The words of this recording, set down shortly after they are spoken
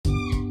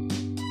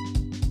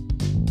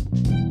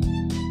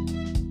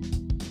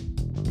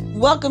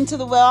Welcome to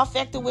the Well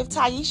Affected with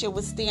Taisha,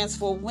 which stands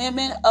for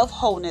Women of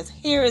Wholeness.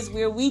 Here is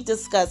where we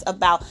discuss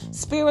about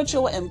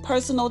spiritual and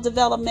personal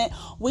development.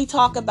 We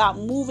talk about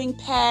moving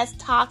past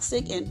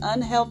toxic and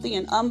unhealthy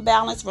and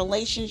unbalanced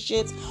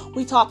relationships.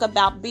 We talk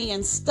about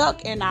being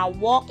stuck in our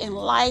walk in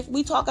life.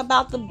 We talk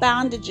about the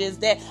bondages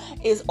that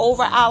is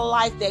over our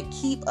life that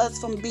keep us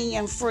from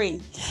being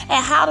free.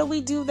 And how do we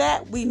do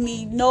that? We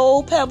need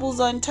no pebbles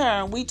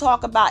unturned. We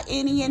talk about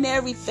any and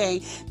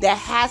everything that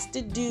has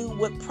to do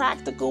with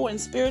practical and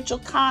spiritual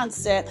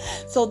concept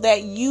so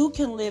that you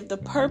can live the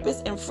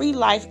purpose and free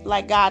life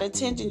like God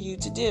intended you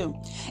to do.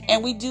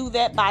 And we do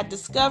that by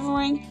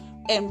discovering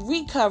and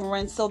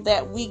recovering so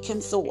that we can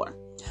soar.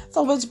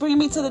 So which brings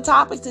me to the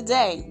topic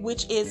today,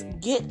 which is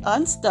get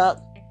unstuck,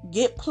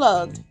 get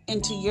plugged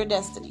into your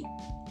destiny.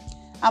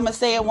 I'm going to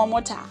say it one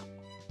more time.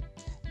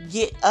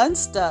 Get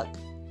unstuck,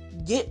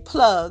 get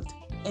plugged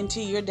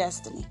into your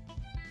destiny.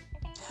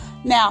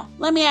 Now,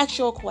 let me ask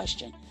you a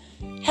question.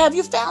 Have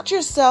you found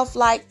yourself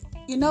like,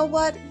 you know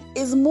what?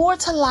 There's more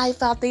to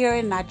life out there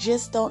and I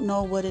just don't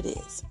know what it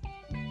is.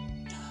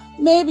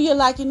 Maybe you're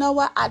like, you know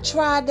what? I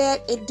tried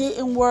that. It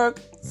didn't work.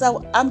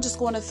 So I'm just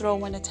going to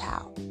throw in a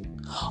towel.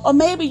 Or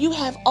maybe you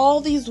have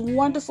all these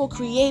wonderful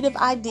creative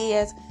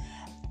ideas,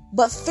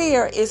 but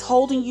fear is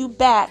holding you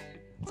back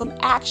from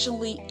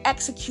actually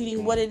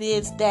executing what it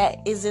is that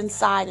is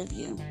inside of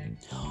you.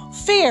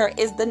 Fear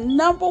is the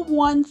number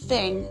one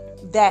thing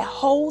that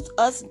holds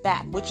us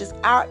back, which is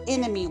our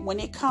enemy when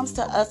it comes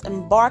to us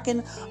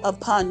embarking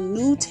upon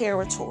new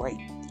territory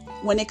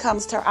when it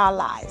comes to our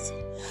lives.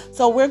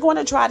 So we're going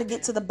to try to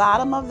get to the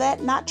bottom of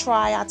that. Not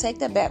try, I'll take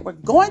that back. We're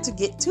going to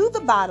get to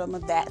the bottom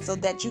of that so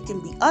that you can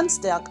be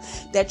unstuck,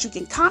 that you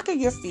can conquer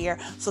your fear,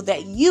 so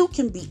that you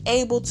can be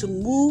able to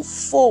move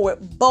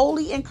forward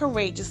boldly and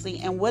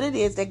courageously in what it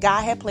is that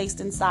God had placed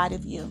inside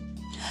of you.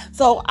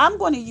 So I'm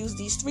going to use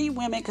these three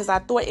women because I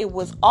thought it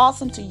was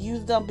awesome to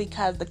use them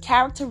because the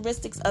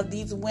characteristics of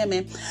these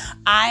women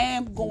I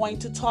am going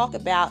to talk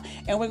about,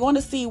 and we're going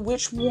to see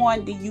which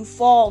one do you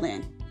fall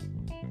in.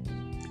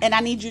 And I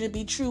need you to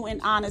be true and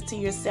honest to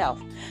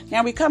yourself.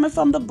 Now we're coming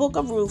from the book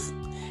of Ruth,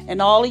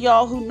 and all of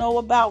y'all who know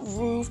about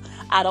Ruth,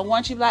 I don't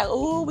want you to be like,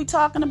 oh, we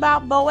talking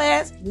about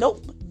Boaz.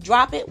 Nope,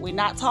 drop it. We're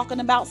not talking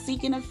about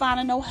seeking and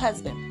finding no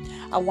husband.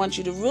 I want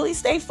you to really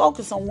stay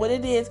focused on what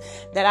it is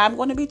that I'm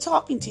going to be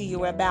talking to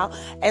you about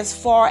as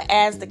far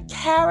as the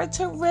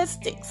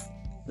characteristics,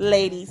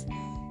 ladies,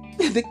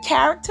 the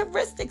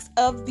characteristics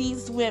of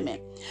these women.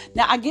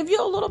 Now, I give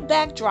you a little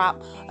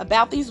backdrop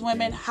about these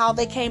women, how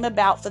they came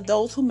about for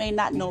those who may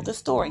not know the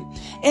story.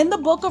 In the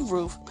book of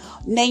Ruth,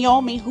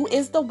 Naomi, who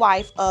is the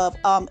wife of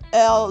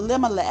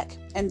Elimelech,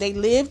 and they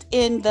lived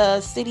in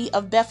the city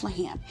of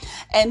Bethlehem.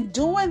 And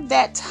during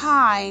that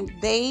time,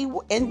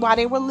 while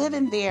they were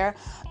living there,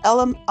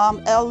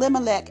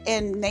 Elimelech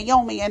and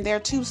Naomi and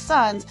their two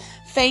sons,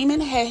 famine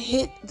had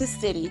hit the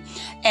city,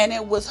 and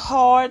it was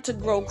hard to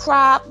grow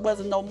crop.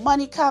 Wasn't no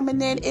money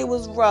coming in. It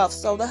was rough.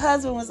 So the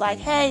husband was like,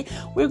 hey,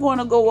 we're going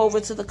to go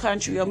over to the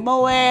country of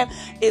Moab.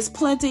 It's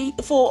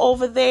plentiful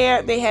over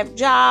there. They have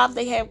jobs.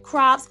 They have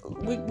crops.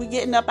 We're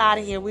getting up out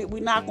of here.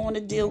 We're not going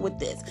to deal with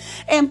this.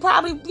 And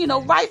probably,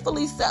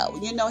 rightfully so.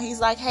 He's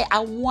like, hey, I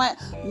want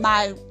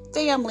my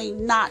family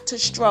not to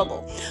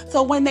struggle.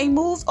 So when they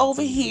moved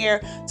over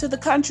here to the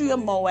country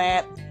of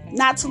Moab,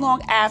 not too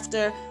long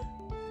after,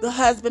 the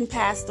husband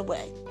passed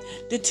away.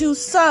 The two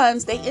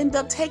sons, they end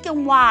up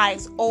taking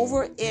wives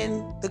over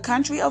in the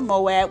country of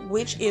Moab,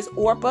 which is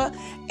Orpah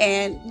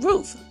and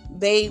Ruth.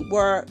 They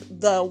were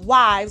the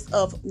wives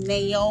of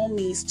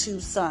Naomi's two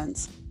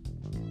sons.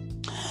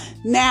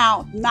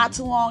 Now, not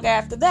too long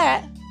after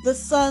that, the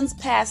sons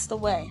passed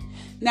away.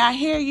 Now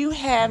here you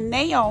have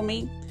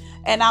Naomi.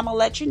 And I'm going to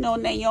let you know,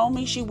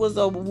 Naomi, she was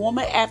a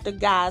woman after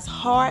God's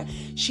heart.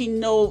 She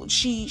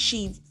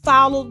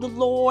followed the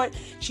Lord.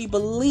 She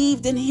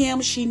believed in him.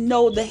 She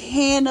know the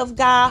hand of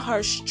God.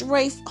 Her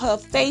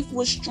faith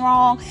was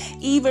strong.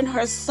 Even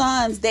her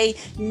sons, they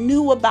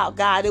knew about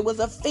God. It was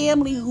a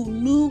family who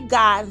knew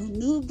God, who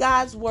knew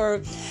God's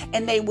word,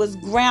 and they was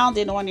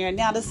grounded on there.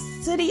 Now, the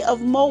city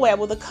of Moab,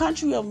 or the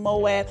country of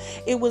Moab,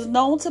 it was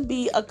known to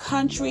be a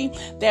country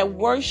that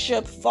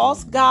worshiped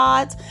false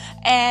gods,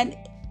 and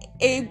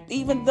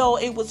even though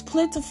it was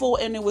plentiful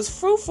and it was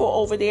fruitful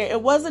over there,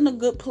 it wasn't a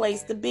good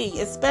place to be,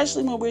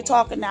 especially when we're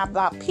talking now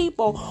about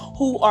people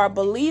who are a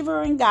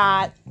believer in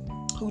God,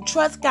 who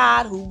trust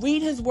God, who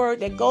read his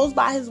word, that goes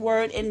by his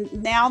word, and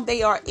now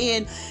they are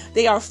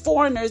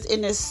foreigners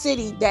in a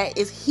city that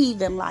is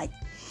heathen-like.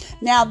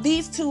 Now,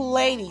 these two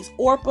ladies,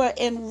 Orpah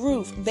and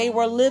Ruth, they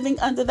were living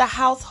under the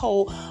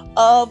household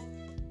of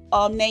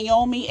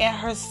Naomi and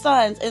her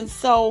sons, and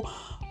so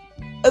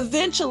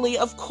eventually,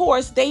 of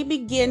course, they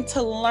begin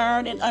to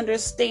learn and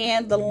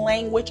understand the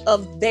language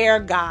of their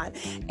God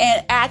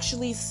and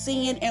actually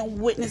seeing and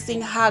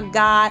witnessing how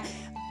God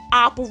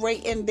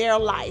operate in their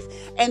life.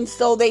 And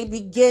so they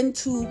begin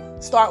to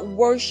start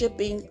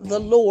worshiping the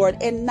Lord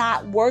and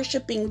not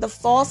worshiping the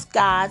false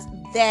gods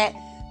that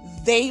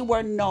they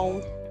were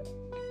known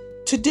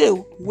to do,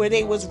 where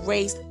they was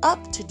raised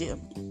up to do.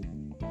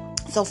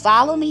 So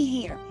follow me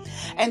here.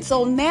 And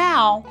so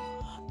now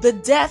the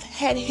death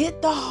had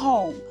hit the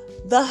home.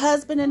 The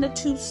husband and the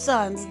 2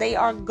 sons, they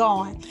are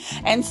gone.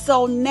 And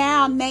so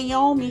now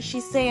Naomi,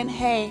 she's saying,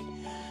 hey,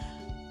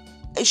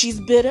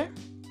 she's bitter,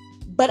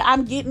 but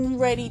I'm getting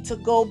ready to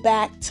go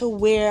back to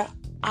where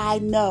I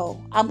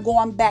know. I'm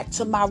going back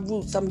to my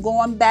roots. I'm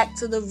going back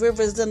to the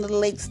rivers and the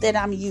lakes that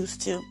I'm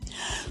used to.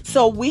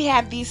 So we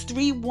have these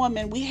 3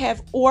 women. We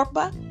have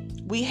Orpah,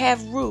 we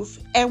have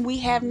Ruth, and we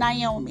have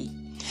Naomi.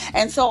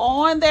 And so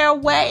on their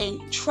way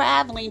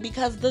traveling,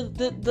 because the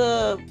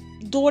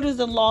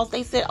daughters-in-laws,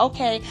 they said,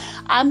 okay,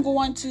 I'm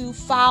going to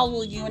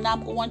follow you and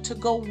I'm going to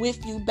go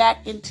with you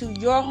back into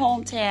your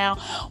hometown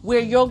where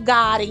your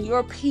God and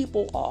your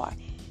people are.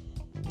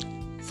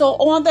 So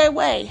on their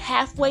way,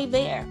 halfway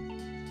there,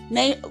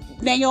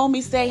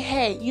 Naomi say,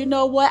 hey, you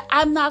know what?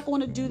 I'm not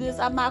going to do this.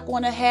 I'm not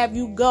going to have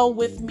you go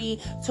with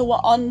me to an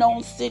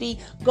unknown city.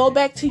 Go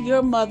back to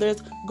your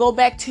mothers. Go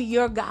back to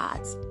your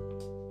gods.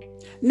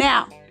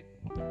 Now,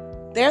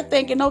 they're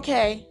thinking,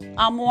 okay,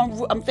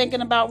 I'm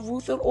thinking about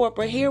Ruth and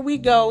Orpah. Here we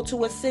go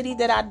to a city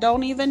that I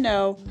don't even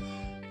know.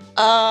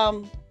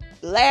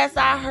 Last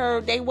I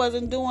heard, they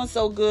wasn't doing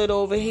so good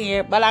over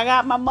here. But I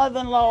got my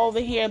mother-in-law over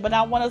here, but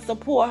I want to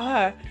support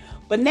her.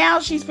 But now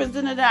she's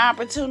presented an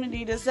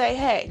opportunity to say,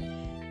 hey,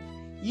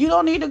 you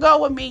don't need to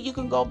go with me. You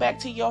can go back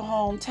to your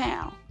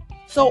hometown.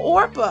 So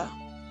Orpah,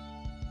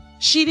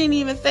 she didn't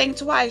even think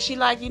twice. She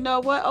like, you know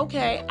what?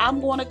 Okay,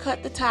 I'm going to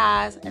cut the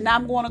ties and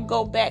I'm going to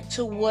go back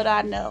to what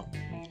I know.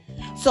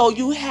 So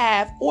you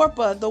have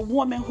Orpah, the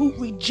woman who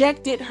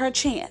rejected her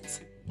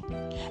chance.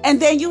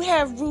 And then you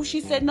have Ruth.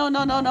 She said,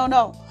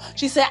 no.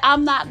 She said,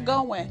 I'm not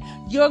going.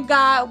 Your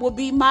God will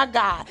be my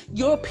God.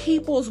 Your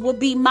peoples will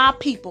be my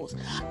peoples.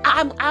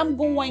 I'm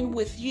going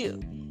with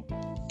you.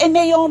 And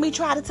Naomi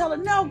tried to tell her,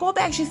 no, go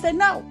back. She said,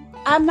 no,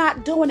 I'm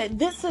not doing it.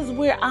 This is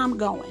where I'm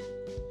going.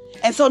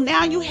 And so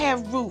now you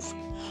have Ruth,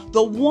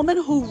 the woman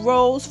who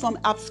rose from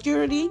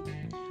obscurity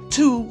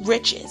to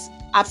riches.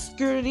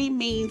 Obscurity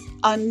means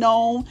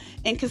unknown,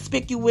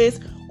 inconspicuous,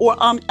 or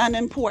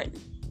unimportant.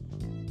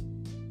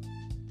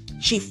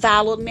 She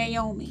followed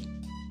Naomi.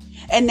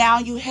 And now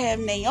you have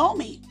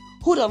Naomi,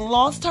 who done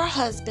lost her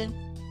husband.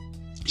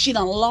 She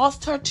done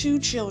lost her 2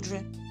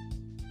 children.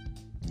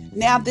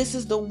 Now this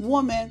is the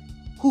woman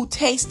who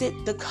tasted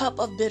the cup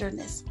of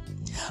bitterness.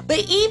 But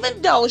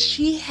even though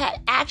she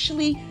had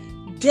actually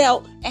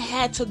dealt and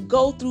had to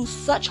go through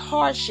such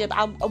hardship,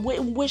 I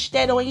wouldn't wish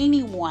that on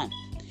anyone.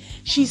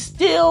 She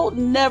still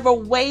never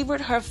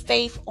wavered her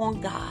faith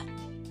on God.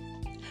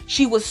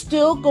 She was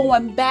still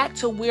going back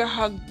to where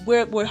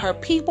her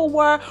people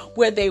were,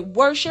 where they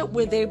worship,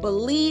 where they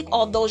believe,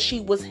 although she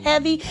was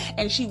heavy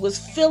and she was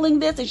feeling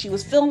this and she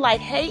was feeling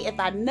like, hey, if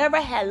I never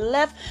had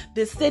left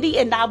the city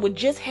and I would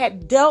just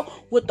had dealt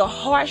with the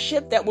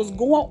hardship that was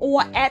going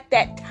on at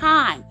that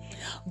time.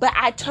 But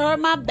I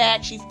turned my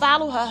back. She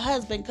followed her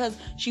husband because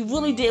she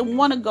really didn't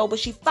want to go, but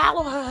she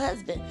followed her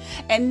husband.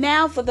 And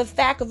now for the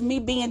fact of me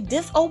being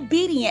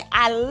disobedient,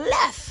 I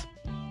left.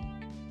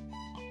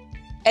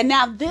 And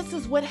now this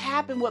is what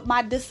happened with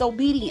my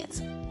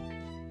disobedience.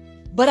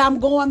 But I'm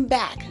going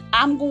back.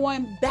 I'm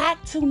going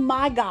back to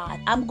my God.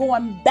 I'm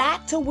going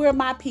back to where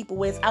my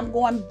people is. I'm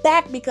going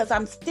back because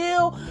I'm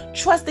still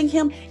trusting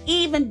him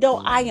even though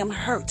I am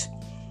hurt.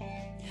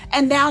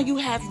 And now you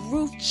have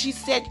Ruth. She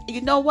said, you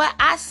know what?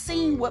 I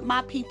seen what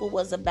my people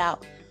was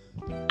about.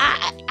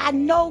 I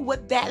know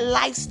what that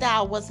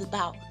lifestyle was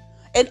about.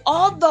 And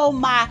although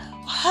my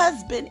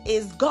husband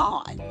is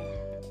gone,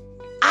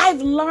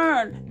 I've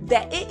learned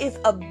that it is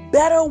a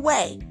better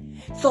way.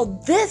 So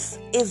this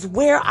is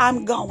where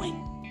I'm going.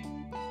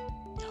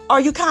 Are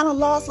you kind of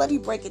lost? Let me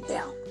break it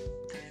down.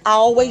 I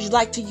always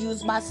like to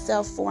use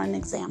myself for an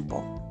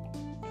example.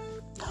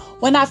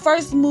 When I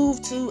first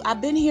moved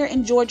I've been here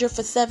in Georgia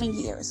for 7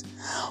 years.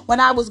 When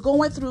I was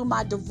going through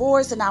my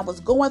divorce and I was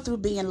going through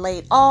being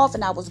laid off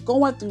and I was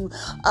going through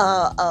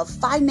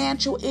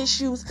financial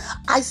issues,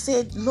 I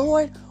said,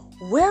 Lord,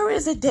 where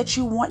is it that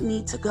you want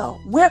me to go?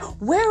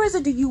 Where is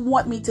it that you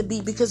want me to be?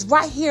 Because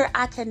right here,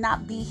 I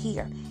cannot be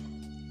here.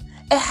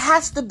 It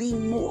has to be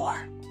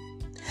more.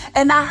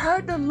 And I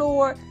heard the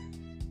Lord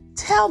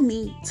tell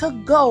me to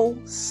go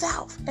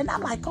south. And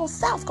I'm like, go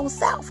south, go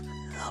south.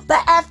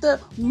 But after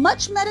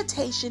much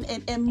meditation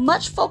and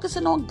much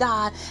focusing on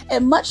God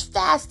and much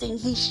fasting,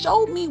 he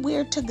showed me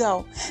where to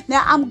go.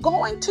 Now I'm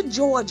going to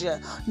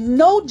Georgia.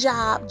 No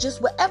job,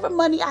 just whatever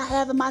money I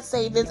have in my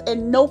savings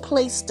and no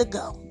place to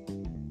go.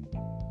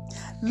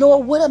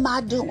 Lord, what am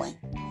I doing?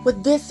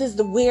 But this is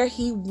where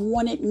he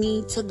wanted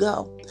me to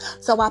go.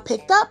 So I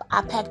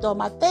packed all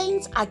my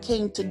things. I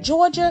came to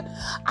Georgia.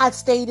 I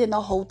stayed in a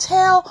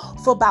hotel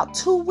for about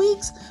 2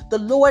 weeks. The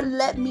Lord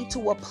led me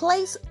to a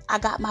place. I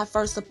got my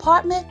first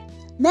apartment.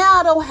 Now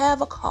I don't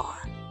have a car.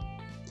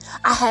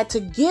 I had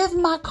to give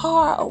my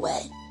car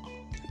away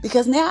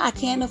because now I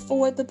can't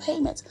afford the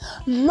payments.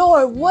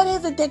 Lord, what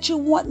is it that you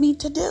want me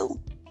to do?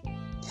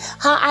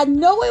 How I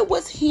know it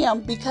was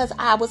him because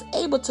I was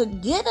able to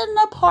get an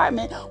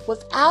apartment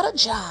without a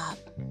job.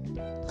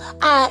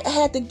 I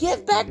had to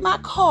give back my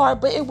car,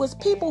 but it was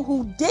people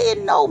who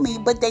didn't know me,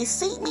 but they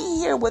see me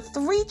here with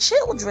 3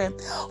 children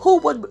who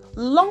would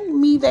loan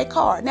me their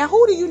car. Now,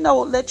 who do you know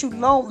let you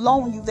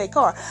loan you their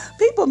car?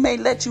 People may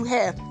let you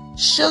have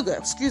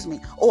sugar,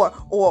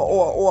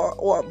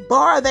 or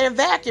borrow their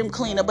vacuum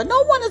cleaner, but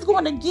no one is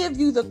going to give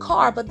you the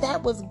car. But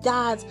that was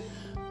God's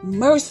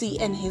mercy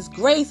and his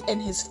grace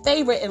and his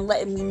favor and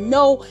letting me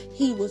know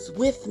he was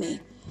with me.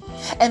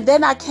 And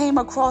then I came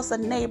across a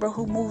neighbor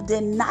who moved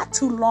in not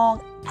too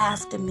long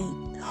after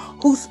me,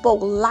 who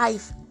spoke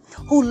life,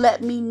 who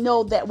let me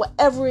know that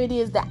whatever it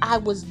is that I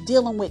was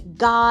dealing with,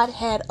 God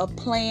had a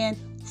plan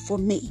for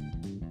me.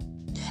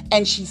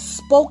 And she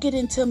spoke it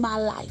into my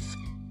life.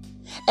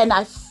 And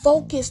I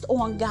focused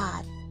on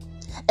God.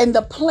 And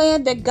the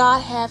plan that God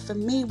had for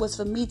me was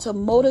for me to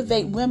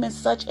motivate women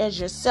such as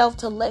yourself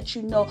to let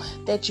you know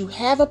that you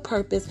have a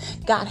purpose.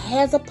 God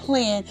has a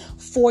plan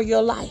for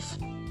your life.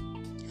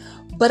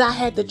 But I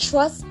had to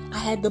trust, I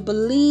had to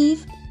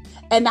believe,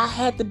 and I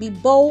had to be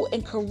bold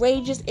and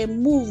courageous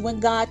and move when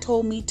God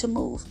told me to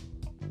move.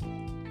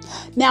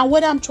 Now,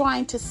 what I'm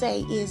trying to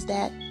say is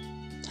that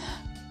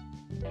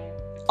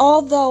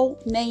although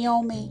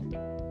Naomi,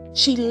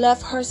 she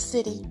left her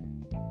city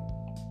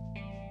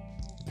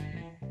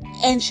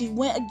and she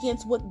went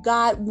against what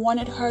God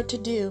wanted her to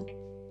do,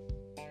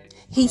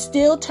 he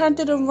still turned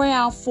it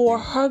around for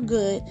her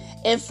good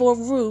and for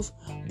Ruth,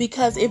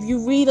 because if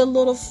you read a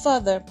little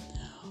further,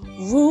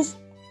 Ruth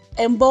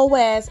and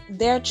Boaz,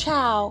 their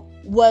child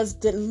was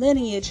the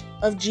lineage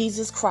of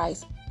Jesus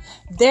Christ.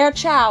 Their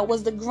child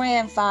was the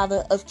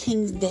grandfather of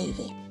King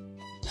David.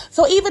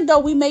 So even though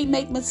we may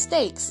make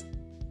mistakes,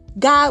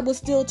 God was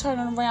still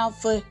turning around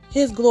for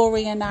his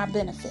glory and our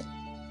benefit.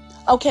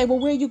 Okay, well,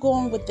 where are you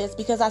going with this?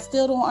 Because I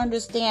still don't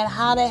understand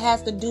how that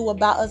has to do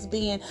about us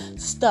being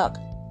stuck.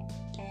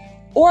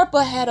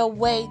 Orpah had a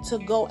way to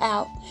go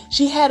out.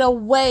 She had a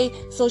way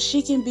so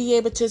she can be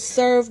able to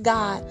serve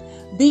God,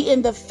 be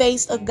in the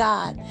face of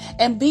God,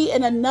 and be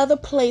in another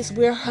place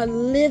where her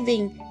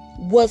living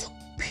was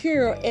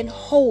pure and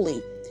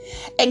holy.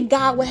 And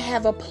God would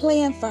have a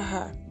plan for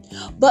her.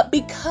 But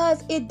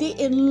because it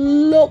didn't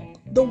look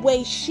the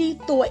way she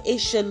thought it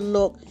should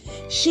look,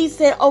 she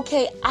said,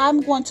 okay,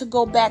 I'm going to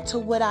go back to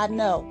what I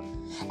know.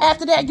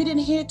 After that, you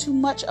didn't hear too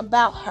much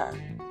about her.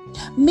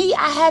 Me,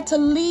 I had to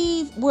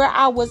leave where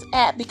I was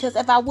at, because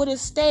if I would have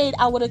stayed,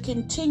 I would have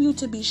continued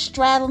to be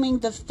straddling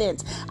the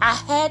fence. I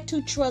had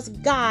to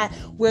trust God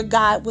where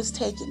God was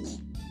taking me.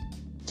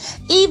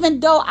 Even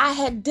though I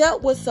had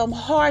dealt with some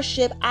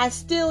hardship, I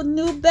still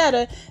knew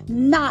better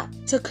not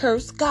to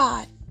curse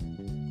God.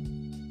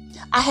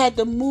 I had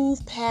to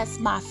move past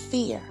my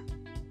fear.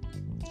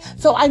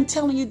 So I'm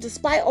telling you,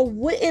 despite of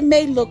what it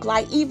may look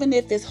like, even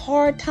if it's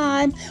hard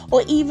time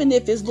or even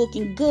if it's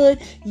looking good,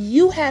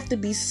 you have to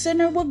be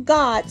centered with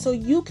God so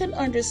you can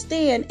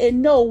understand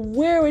and know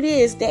where it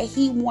is that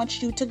he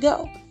wants you to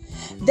go.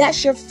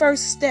 That's your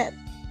first step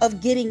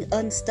of getting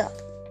unstuck.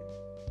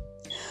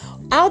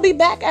 I'll be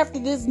back after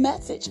this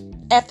message.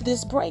 After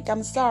this break,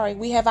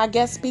 we have our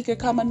guest speaker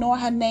coming on.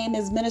 Her name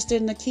is Minister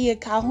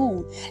Nakia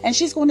Calhoun, and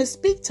she's going to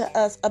speak to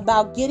us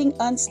about getting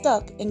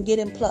unstuck and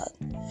getting plugged.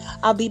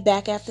 I'll be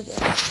back after this.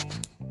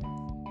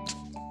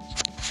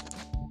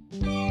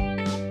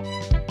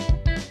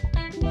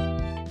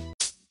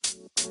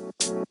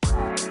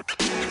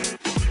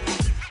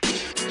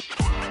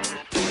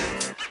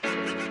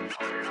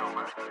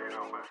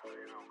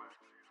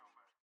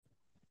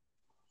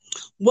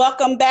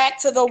 Welcome back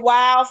to the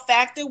Wow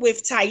Factor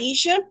with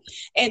Taisha.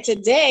 And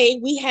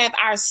today we have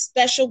our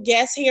special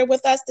guest here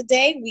with us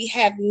today. We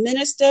have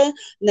Minister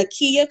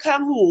Nakia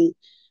Calhoun.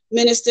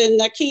 Minister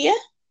Nakia.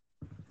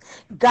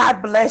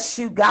 God bless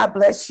you. God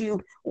bless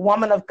you,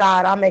 woman of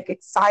God. I'm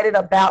excited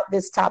about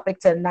this topic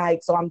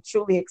tonight. So I'm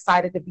truly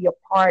excited to be a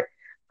part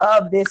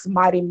of this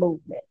mighty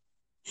movement.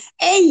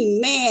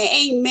 Amen.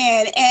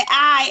 Amen.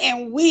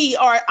 And we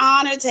are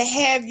honored to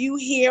have you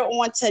here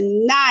on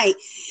tonight.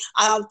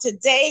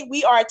 Today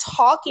we are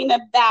talking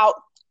about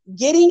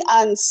getting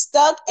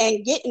unstuck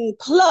and getting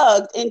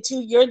plugged into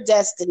your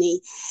destiny.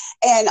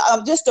 And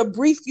just to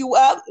brief you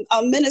up,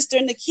 Minister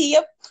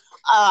Nakia,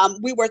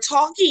 we were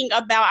talking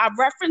about, I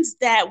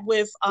referenced that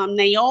with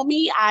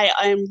Naomi, I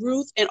am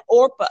Ruth and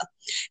Orpah.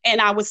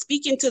 And I was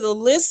speaking to the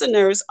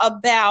listeners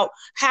about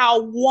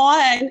how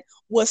one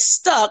was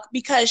stuck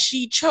because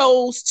she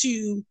chose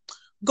to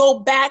go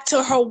back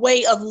to her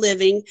way of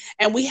living.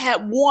 And we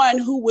had one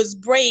who was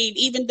brave,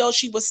 even though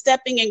she was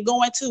stepping and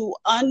going to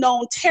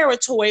unknown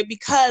territory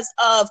because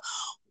of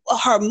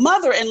her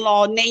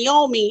mother-in-law,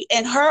 Naomi,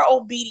 and her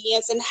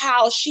obedience and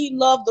how she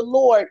loved the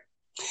Lord,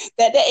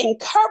 that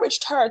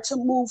encouraged her to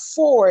move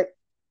forward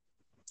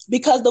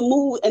because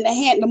the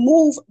hand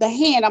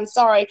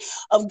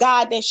of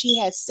God that she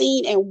had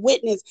seen and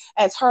witnessed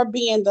as her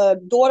being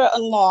the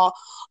daughter-in-law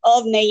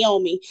of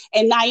Naomi.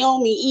 And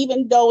Naomi,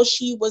 even though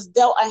she was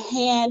dealt a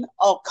hand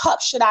or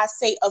cup, should I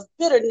say, of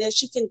bitterness,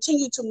 she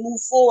continued to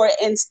move forward,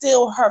 and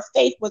still her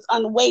faith was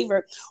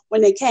unwavered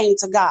when it came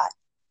to God.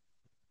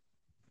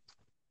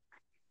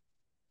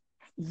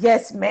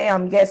 Yes,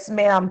 ma'am. Yes,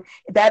 ma'am.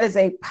 That is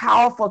a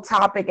powerful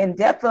topic. And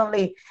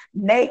definitely,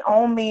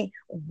 Naomi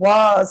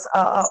was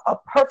a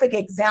perfect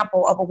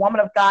example of a woman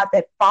of God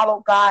that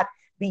followed God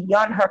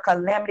beyond her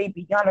calamity,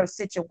 beyond her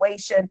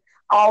situation,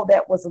 all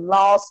that was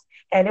lost.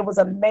 And it was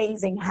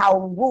amazing how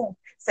Ruth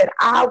said,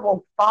 I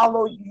will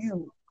follow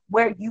you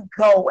where you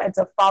go and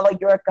to follow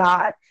your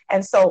God.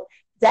 And so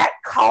that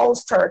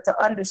caused her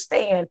to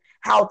understand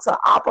how to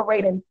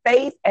operate in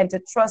faith and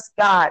to trust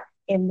God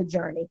in the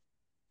journey.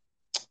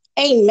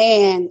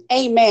 Amen.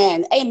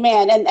 Amen.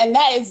 Amen. And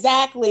that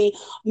exactly,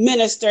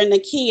 Minister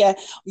Nakia,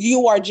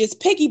 you are just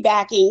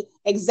piggybacking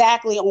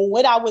exactly on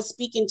what I was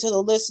speaking to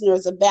the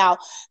listeners about.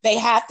 They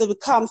have to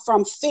come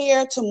from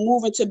fear to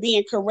move into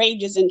being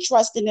courageous and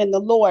trusting in the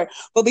Lord.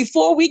 But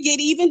before we get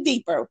even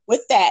deeper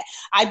with that,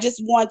 I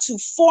just want to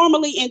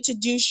formally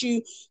introduce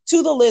you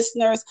to the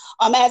listeners.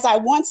 As I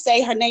once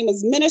say, her name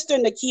is Minister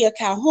Nakia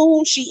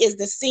Calhoun. She is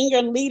the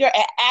senior leader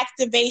at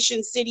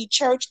Activation City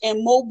Church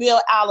in Mobile,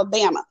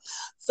 Alabama.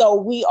 So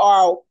we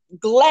are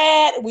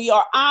glad, we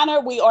are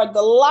honored, we are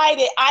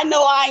delighted. I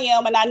know I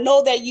am, and I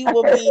know that you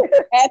will be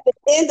at the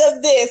end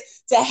of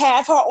this to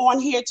have her on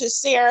here to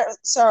share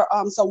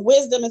some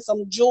wisdom and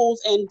some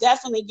jewels, and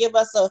definitely give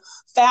us a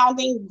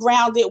founding,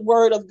 grounded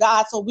word of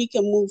God so we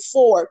can move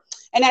forward.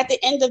 And at the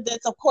end of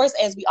this, of course,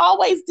 as we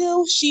always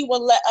do, she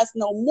will let us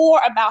know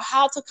more about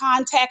how to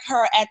contact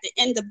her at the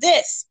end of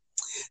this.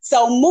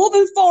 So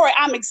moving forward,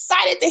 I'm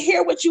excited to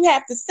hear what you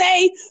have to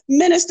say,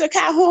 Minister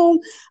Calhoun.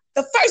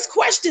 The first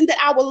question that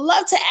I would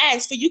love to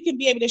ask for you can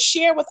be able to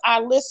share with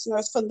our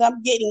listeners for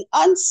them getting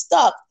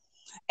unstuck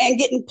and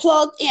getting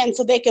plugged in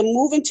so they can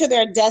move into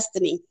their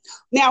destiny.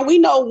 Now, we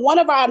know one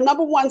of our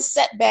number one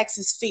setbacks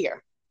is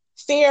fear.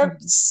 Fear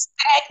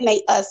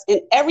stagnate us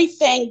in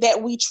everything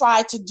that we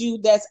try to do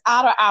that's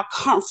out of our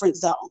comfort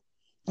zone.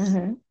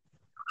 Mm-hmm.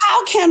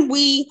 How can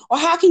we, or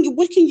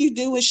what can you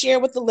do and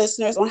share with the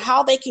listeners on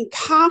how they can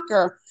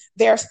conquer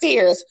their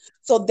fears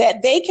so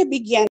that they can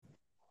begin?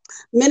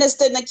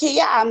 Minister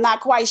Nakia, I'm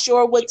not quite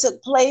sure what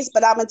took place,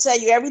 but I'm going to tell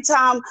you, every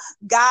time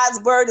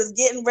God's word is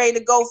getting ready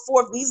to go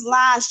forth, these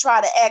lines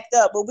try to act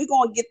up, but we're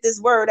going to get this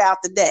word out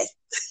today.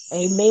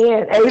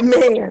 Amen.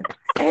 Amen.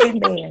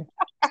 Amen.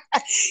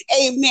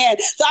 Amen.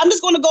 So I'm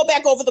just going to go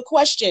back over the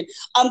question.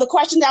 The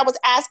question that I was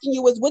asking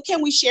you is, what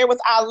can we share with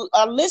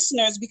our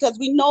listeners? Because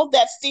we know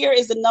that fear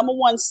is the number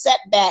one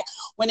setback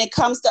when it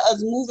comes to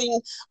us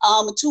moving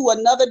to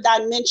another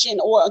dimension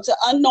or to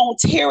unknown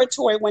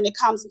territory when it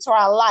comes into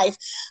our life.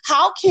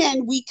 How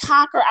can we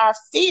conquer our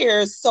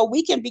fears so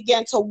we can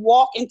begin to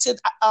walk into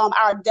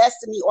our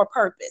destiny or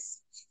purpose?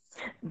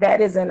 That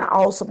is an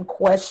awesome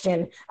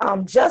question.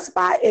 Just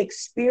by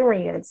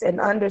experience and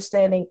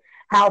understanding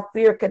how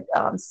fear could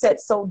set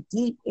so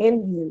deep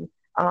in you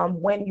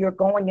when you're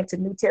going into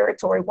new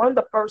territory. One of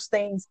the first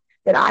things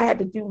that I had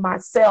to do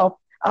myself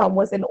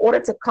was, in order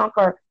to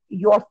conquer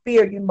your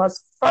fear, you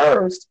must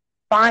first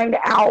find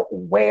out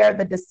where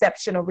the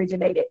deception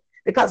originated.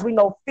 Because we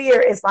know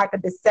fear is like a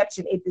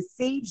deception. It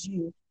deceives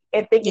you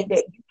in thinking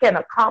that you can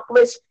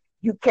accomplish,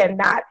 you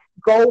cannot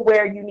go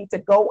where you need to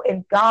go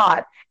in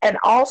God, and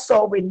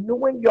also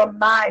renewing your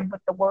mind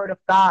with the word of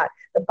God.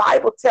 The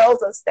Bible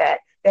tells us that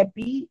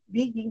be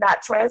ye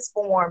not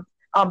transformed,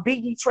 be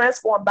ye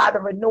transformed by the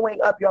renewing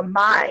of your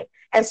mind.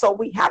 And so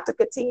we have to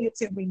continue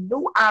to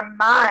renew our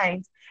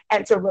minds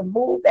and to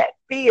remove that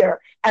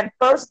fear, and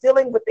first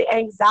dealing with the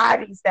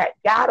anxieties that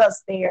got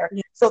us there,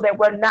 so that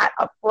we're not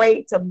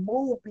afraid to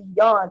move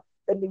beyond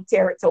the new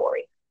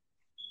territory.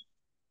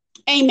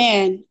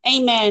 Amen.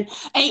 Amen.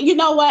 And you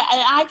know what?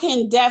 I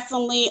can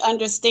definitely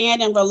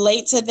understand and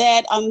relate to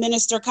that,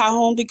 Minister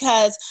Calhoun,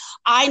 because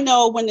I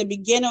know when the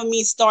beginning of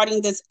me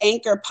starting this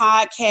Anchor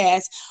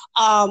podcast,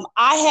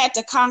 I had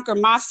to conquer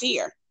my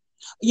fear.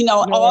 You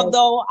know, Yes.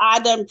 although I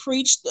done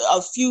preached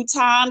a few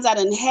times, I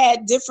done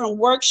had different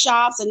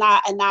workshops, and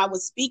I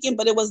was speaking,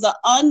 but it was the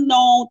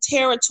unknown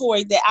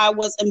territory that I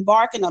was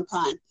embarking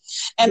upon.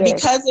 And Yes.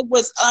 because it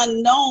was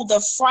unknown, the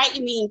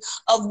frightening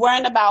of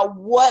worrying about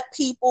what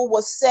people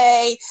will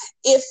say,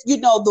 if you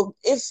know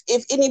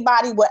if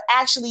anybody would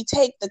actually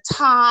take the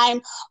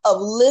time of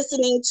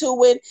listening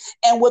to it,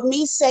 and with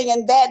me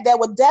saying that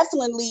would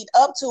definitely lead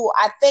up to,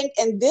 I think,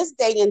 in this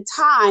day and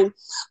time,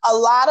 a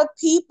lot of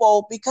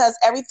people, because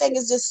everything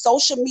is just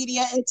social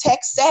media and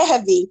tech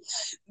savvy,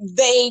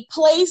 they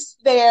place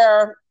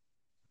their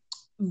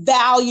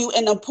value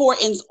and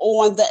importance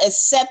on the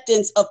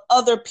acceptance of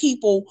other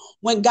people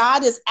when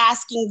God is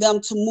asking them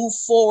to move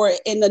forward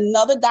in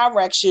another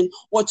direction,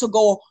 or to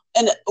go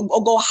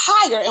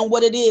higher in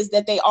what it is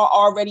that they are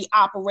already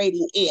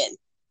operating in.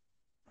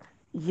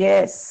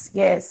 Yes,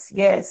 yes,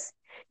 yes,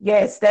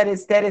 yes. That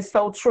is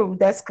so true.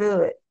 That's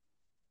good.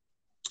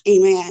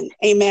 Amen.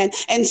 Amen.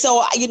 And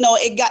so,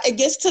 it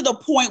gets to the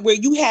point where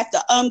you have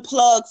to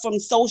unplug from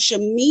social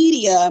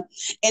media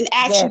and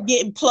actually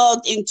Yes. get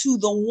plugged into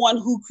the one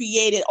who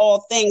created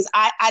all things.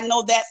 I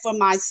know that for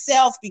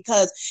myself,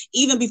 because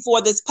even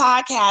before this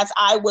podcast,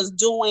 I was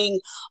doing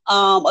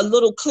a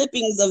little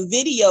clippings of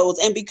videos.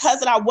 And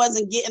because I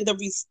wasn't getting the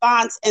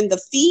response and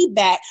the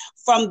feedback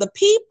from the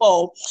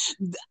people,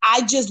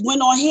 I just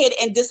went on ahead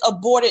and just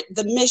aborted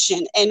the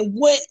mission. And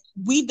what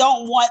we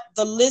don't want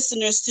the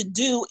listeners to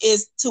do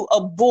is to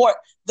abort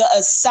the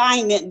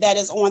assignment that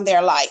is on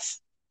their life.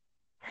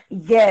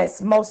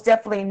 Yes, most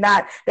definitely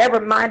not. That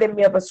reminded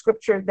me of a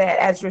scripture that,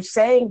 as you're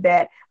saying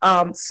that,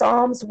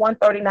 Psalms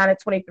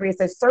 139:23, it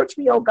says, "Search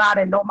me, O God,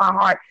 and know my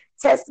heart.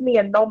 Test me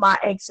and know my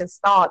anxious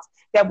thoughts."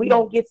 That we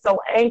don't get so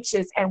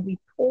anxious and we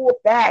pull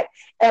back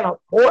and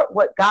abort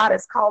what God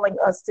is calling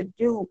us to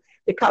do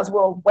because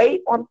we'll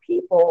wait on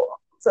people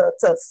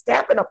to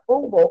stamp an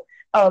approval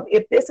of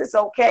if this is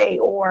okay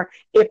or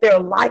if they're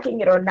liking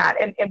it or not.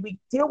 And we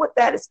deal with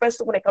that,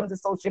 especially when it comes to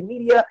social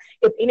media.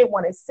 If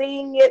anyone is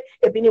seeing it,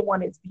 if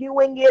anyone is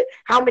viewing it,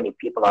 how many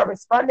people are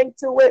responding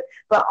to it.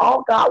 But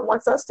all God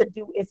wants us to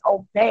do is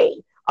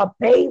obey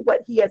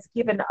what he has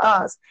given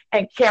us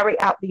and carry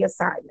out the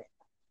assignment.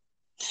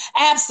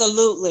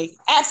 Absolutely.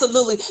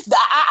 Absolutely.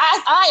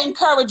 I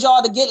encourage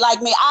y'all to get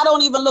like me. I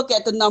don't even look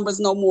at the numbers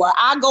no more.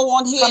 I go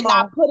on here Come and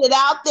I on. put it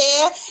out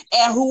there,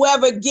 and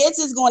whoever gets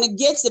is going to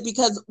get it,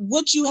 because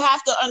what you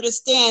have to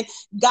understand,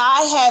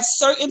 God has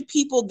certain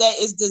people that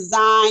is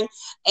designed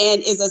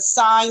and is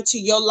assigned to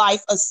your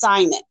life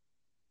assignment.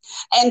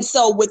 And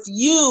so, with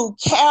you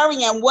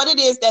carrying what it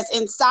is that's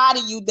inside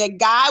of you that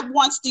God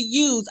wants to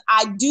use,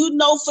 I do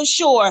know for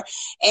sure.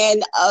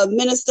 And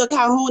Minister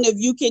Calhoun, if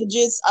you can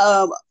just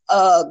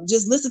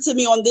listen to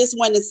me on this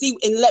one and see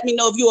and let me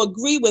know if you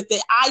agree with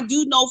it. I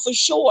do know for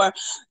sure,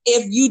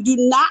 if you do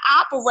not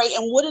operate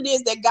in what it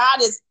is that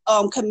God is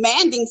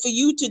commanding for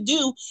you to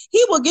do,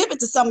 He will give it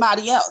to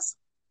somebody else.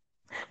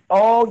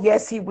 Oh,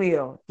 yes, he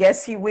will.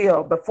 Yes, he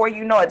will. Before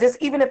you know it, just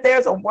even if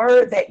there's a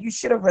word that you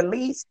should have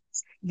released,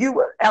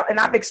 and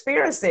I've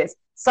experienced this,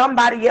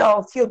 somebody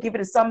else, he'll give it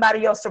to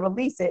somebody else to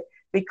release it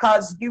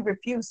because you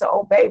refuse to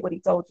obey what he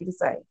told you to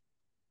say.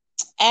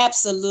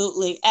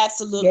 Absolutely.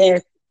 Absolutely.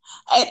 Yes.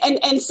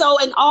 And so,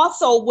 and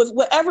also with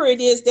whatever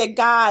it is that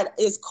God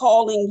is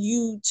calling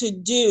you to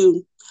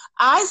do,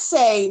 I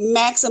say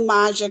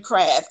maximize your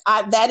craft.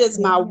 That is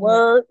my Mhm.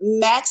 word.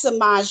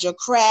 Maximize your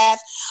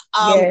craft.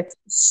 Yes.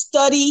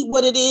 Study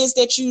what it is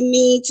that you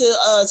need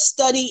to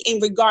study in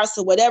regards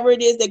to whatever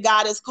it is that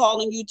God is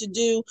calling you to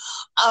do.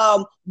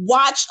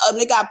 Watch.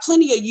 They got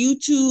plenty of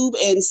YouTube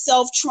and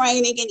self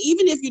training, and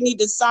even if you need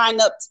to sign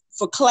up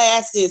for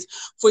classes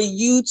for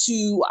you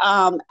to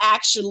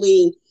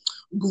actually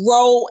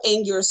grow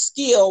in your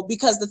skill,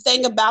 because the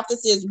thing about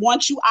this is,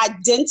 once you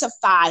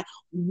identify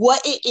what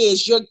it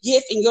is, your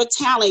gift and your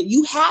talent,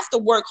 you have to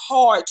work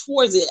hard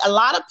towards it. A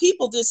lot of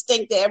people just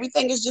think that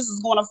everything is just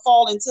going to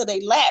fall into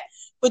their lap,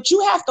 but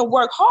you have to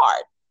work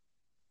hard.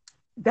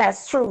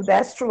 That's true.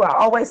 That's true. I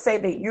always say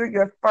that you're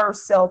your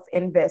first self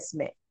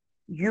investment.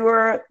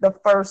 You're the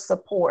first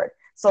support.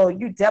 So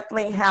you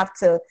definitely have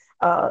to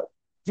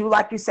do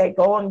like you say,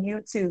 go on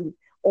YouTube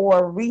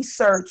or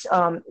research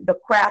the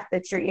craft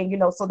that you're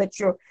in, so that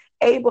you're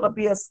able to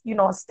be a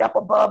step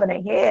above and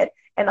ahead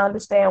and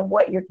understand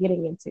what you're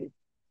getting into.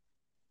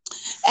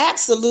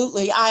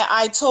 Absolutely.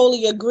 I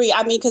totally agree.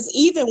 I mean, because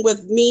even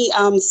with me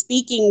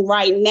speaking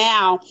right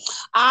now,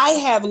 I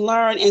have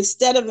learned,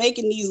 instead of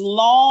making these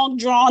long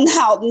drawn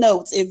out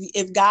notes,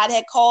 if God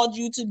had called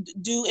you to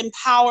do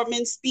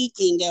empowerment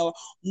speaking or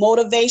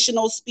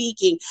motivational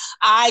speaking,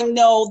 I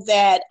know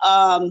that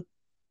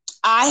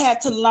I had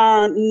to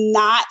learn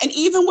not, and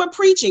even with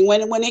preaching,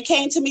 when it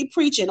came to me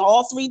preaching,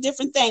 all three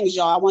different things,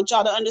 y'all. I want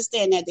y'all to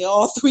understand that they're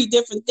all three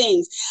different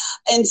things.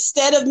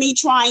 Instead of me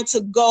trying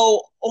to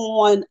go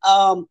on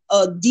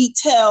a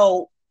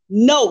detailed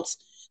notes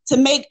to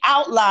make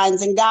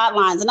outlines and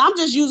guidelines, and I'm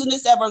just using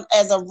this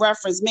as a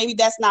reference. Maybe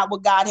that's not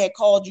what God had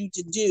called you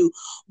to do,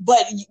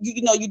 but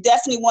you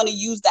definitely want to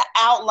use the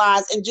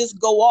outlines and just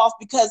go off,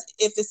 because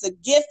if it's a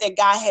gift that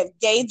God have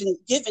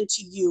given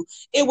to you,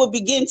 it will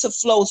begin to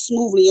flow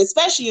smoothly,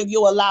 especially if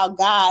you allow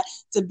God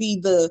to be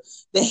the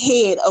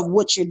head of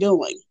what you're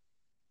doing.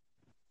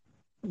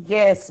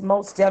 Yes,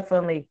 most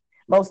definitely.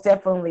 Most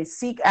definitely.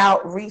 Seek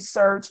out,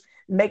 research,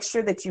 make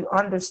sure that you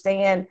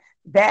understand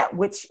that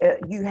which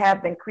you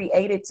have been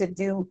created to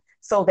do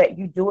so that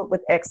you do it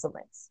with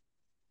excellence.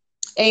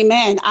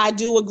 Amen. I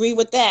do agree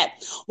with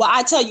that. Well,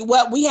 I tell you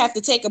what, we have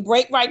to take a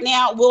break right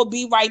now. We'll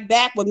be right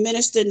back with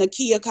Minister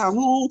Nakia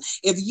Calhoun.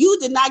 If you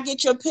did not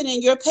get your pen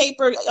and your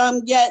paper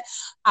yet,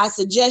 I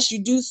suggest you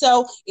do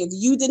so. If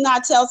you did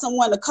not tell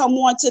someone to come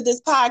on to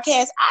this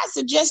podcast, I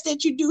suggest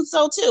that you do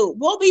so too.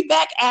 We'll be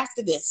back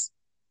after this.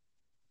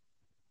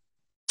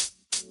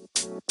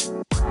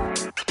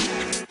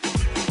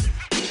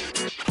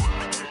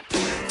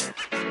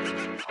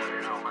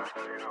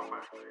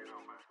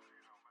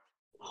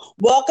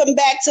 Welcome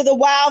back to the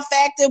Wow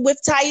Factor with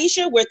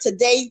Taisha, where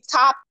today's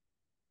topic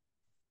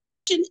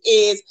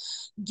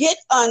is Get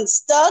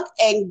Unstuck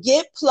and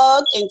Get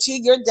Plugged into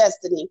Your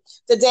Destiny.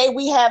 Today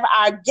we have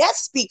our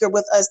guest speaker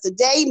with us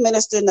today,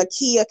 Minister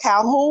Nakia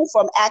Calhoun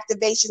from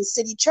Activation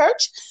City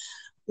Church.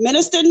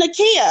 Minister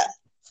Nakia.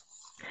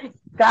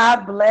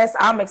 God bless.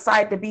 I'm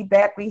excited to be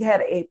back. We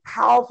had a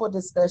powerful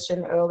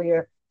discussion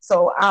earlier,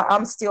 so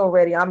I'm still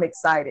ready. I'm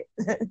excited.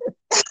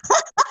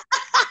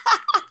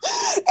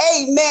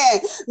 Amen.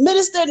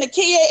 Minister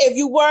Nakia, if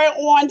you weren't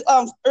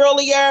on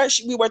earlier,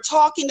 we were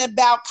talking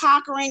about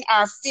conquering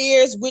our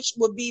fears, which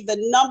would be the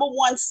number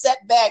one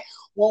setback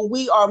when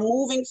we are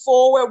moving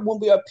forward, when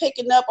we are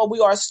picking up or we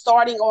are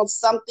starting on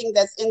something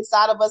that's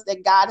inside of us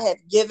that God has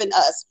given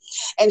us.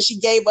 And she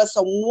gave us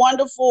some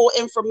wonderful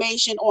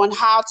information on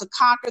how to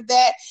conquer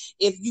that.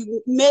 If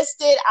you missed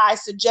it, I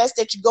suggest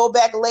that you go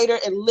back later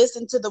and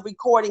listen to the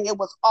recording. It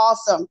was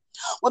awesome.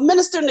 Well,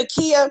 Minister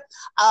Nakia,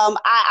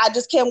 I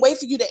just can't wait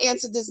for you to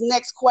answer this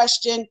next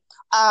question.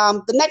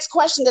 The next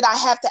question that I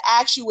have to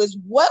ask you is,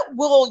 what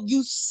will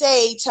you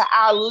say to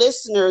our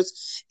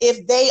listeners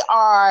if they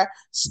are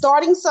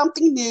starting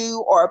something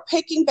new or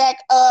picking back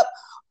up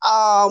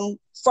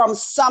from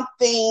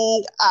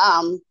something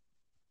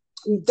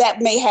that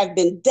may have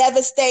been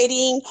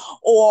devastating,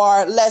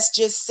 or let's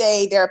just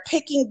say they're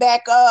picking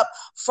back up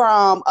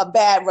from a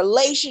bad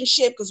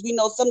relationship? Because we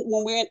know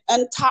when we're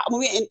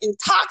in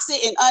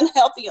toxic and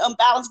unhealthy,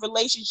 unbalanced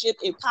relationship,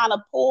 it kind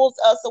of pulls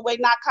us away.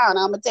 Not kind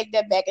of, I'm gonna take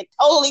that back. It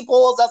totally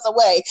pulls us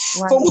away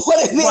from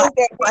what it is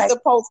that we're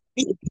supposed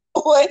to be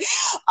doing.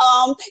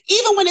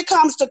 Even when it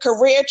comes to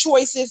career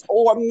choices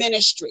or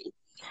ministry,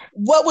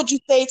 what would you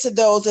say to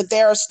those that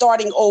they're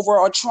starting over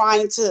or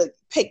trying to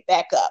pick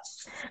back up?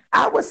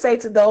 I would say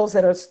to those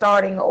that are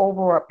starting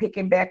over or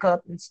picking back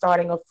up and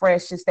starting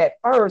afresh is that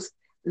first,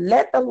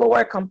 let the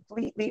Lord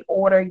completely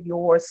order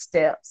your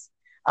steps.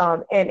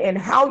 And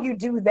how you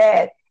do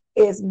that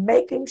is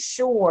making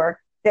sure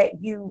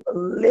that you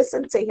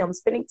listen to Him,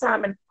 spending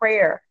time in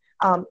prayer,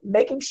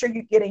 making sure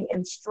you're getting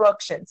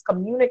instructions,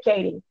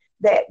 communicating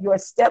that your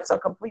steps are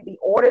completely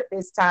ordered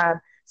this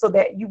time so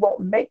that you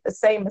won't make the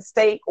same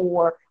mistake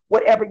or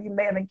whatever you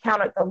may have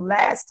encountered the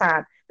last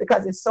time,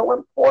 because it's so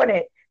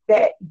important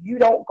that you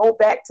don't go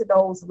back to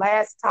those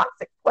last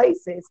toxic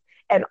places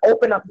and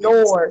open up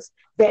doors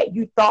that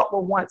you thought were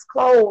once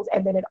closed,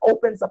 and then it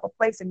opens up a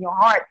place in your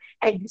heart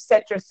and you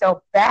set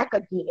yourself back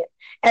again.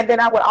 And then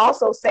I would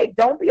also say,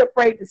 don't be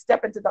afraid to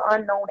step into the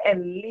unknown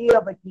and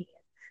live again.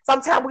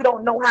 Sometimes we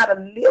don't know how to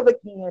live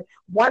again.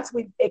 Once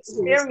we've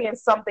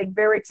experienced something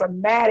very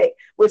traumatic,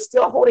 we're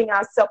still holding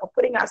ourselves or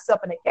putting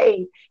ourselves in a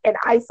cave in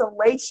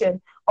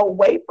isolation,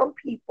 away from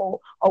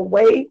people,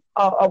 away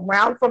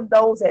around from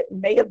those that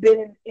may have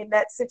been in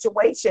that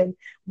situation,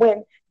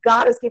 when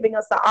God is giving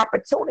us the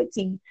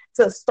opportunity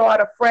to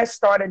start afresh,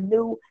 start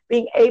anew,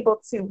 being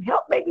able to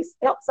maybe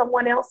help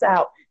someone else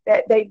out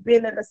that they've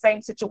been in the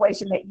same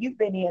situation that you've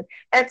been in,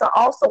 and to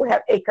also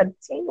have a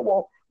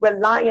continual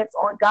reliance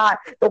on God.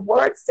 The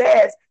word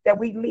says that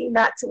we lean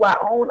not to our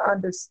own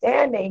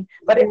understanding,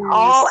 but in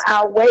all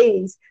our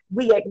ways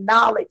we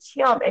acknowledge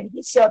Him, and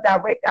He shall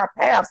direct our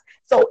paths.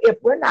 So if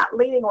we're not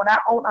leaning on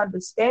our own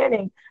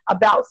understanding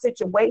about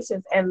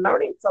situations and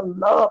learning to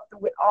love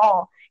through it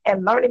all,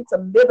 and learning to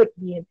live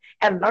again,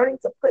 and learning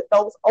to put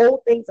those old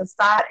things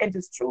aside and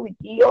just truly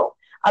heal,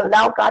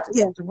 allow God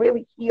to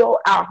really heal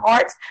our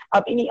hearts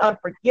of any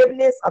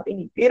unforgiveness, of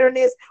any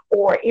bitterness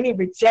or any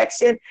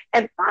rejection,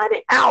 and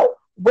finding out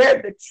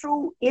where the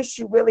true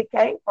issue really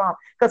came from.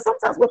 Because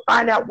sometimes we'll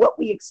find out what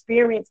we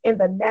experience in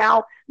the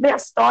now may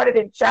have started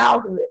in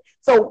childhood.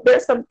 So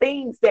there's some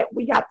things that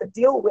we have to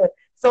deal with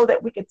so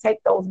that we can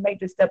take those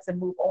major steps and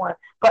move on.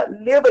 But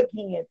live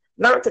again,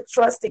 learn to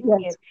trust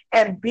again,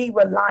 and be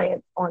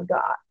reliant on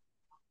God.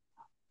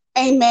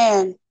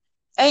 Amen.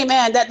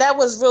 Amen. That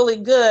was really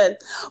good.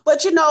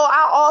 But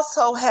I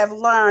also have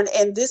learned,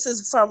 and this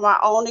is from my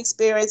own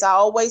experience, I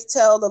always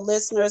tell the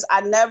listeners, I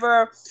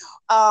never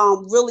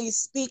really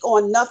speak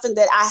on nothing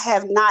that I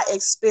have not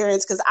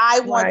experienced, because I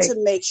want to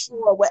make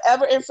sure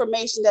whatever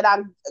information that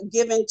I'm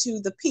giving to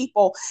the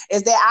people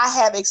is that I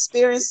have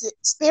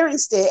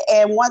experienced it.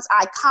 And once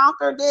I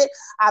conquered it,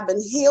 I've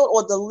been healed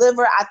or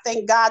delivered. I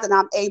thank God that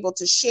I'm able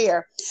to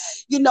share.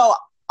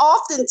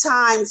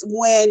 Oftentimes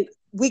when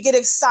we get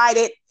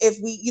excited, if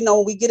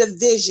we get a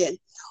vision,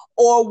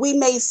 or we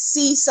may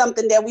see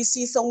something that we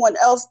see someone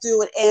else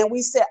do it, and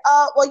we say,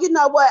 oh, well, you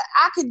know what?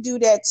 I could do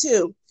that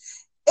too.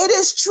 It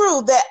is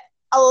true that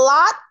a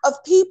lot of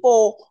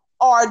people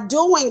are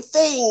doing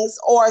things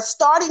or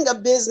starting a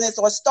business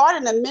or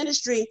starting a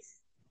ministry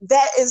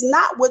that is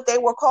not what they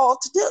were called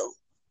to do.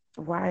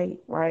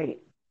 Right.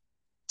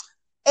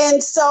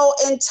 And so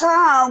in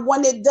turn,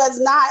 when it does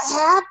not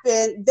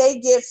happen, they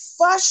get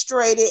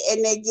frustrated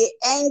and they get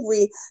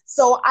angry.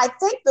 So I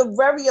think the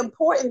very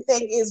important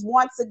thing is,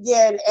 once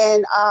again,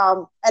 and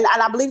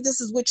I believe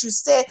this is what you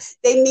said,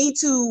 they need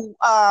to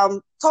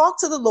talk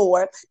to the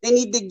Lord. They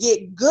need to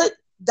get good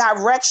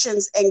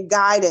directions and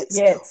guidance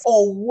Yes.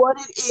 on what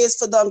it is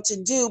for them to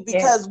do,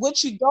 because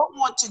what you don't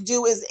want to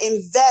do is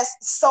invest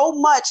so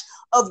much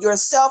of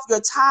yourself,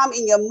 your time,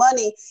 and your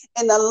money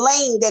in a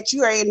lane that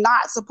you are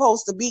not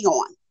supposed to be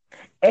on.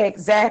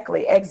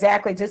 Exactly,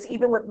 exactly. Just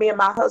even with me and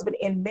my husband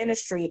in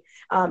ministry,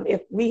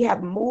 if we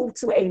have moved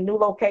to a new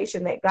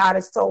location that God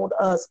has told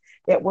us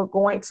that we're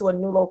going to a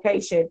new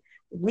location,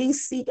 we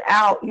seek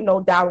out,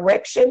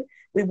 direction.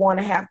 We want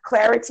to have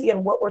clarity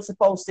in what we're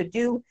supposed to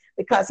do,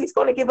 because he's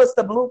going to give us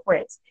the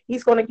blueprints.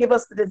 He's going to give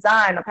us the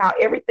design of how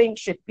everything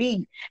should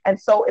be. And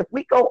so if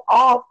we go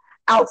off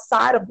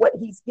outside of what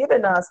he's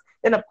given us,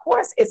 then of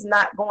course it's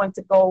not going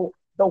to go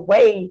the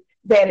way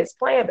that is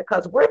planned,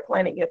 because we're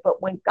planning it.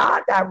 But when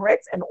God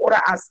directs and order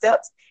our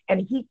steps, and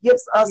he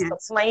gives us the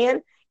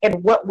plan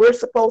and what we're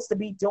supposed to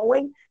be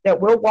doing, that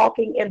we're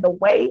walking in the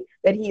way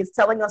that he is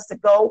telling us to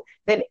go,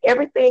 then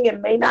everything, it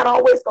may not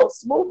always go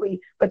smoothly,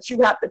 but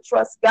you have to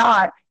trust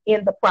God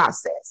in the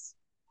process.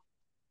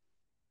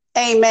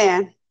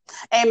 Amen.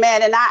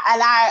 Amen. And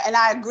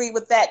I agree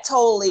with that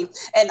totally.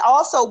 And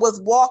also with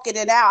walking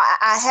it out,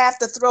 I have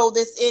to throw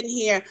this in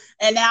here.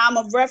 And now I'm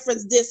gonna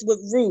reference this with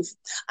Ruth.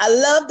 I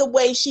love the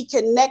way she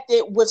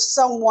connected with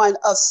someone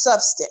of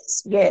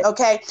substance. Yes.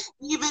 Okay.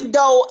 Even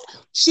though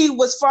she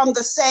was from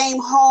the same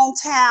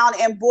hometown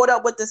and brought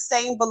up with the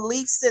same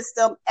belief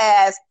system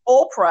as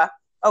Oprah.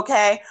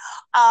 Okay.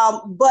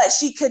 But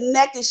she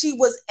connected. She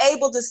was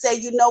able to say,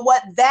 you know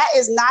what, that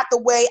is not the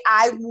way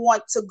I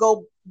want to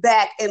go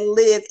back and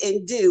live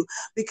and do,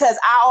 because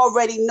I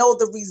already know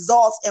the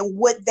results and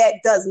what that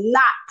does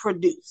not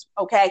produce.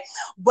 Okay.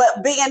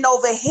 But being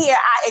over here,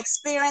 I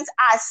experienced,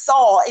 I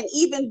saw, and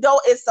even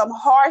though it's some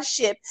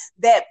hardship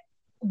that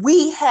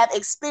we have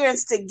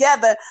experienced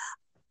together,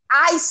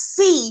 I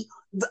see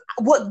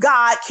what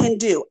God can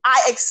do.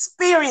 I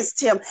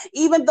experienced him.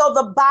 Even though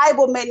the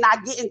Bible may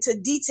not get into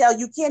detail,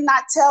 you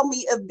cannot tell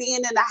me of being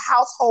in a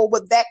household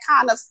with that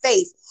kind of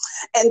faith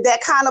and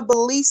that kind of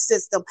belief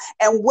system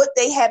and what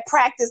they had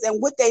practiced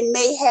and what they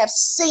may have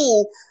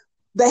seen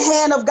the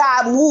hand of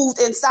God moved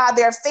inside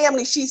their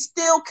family. She's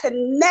still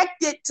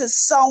connected to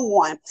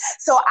someone.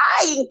 So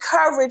I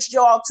encourage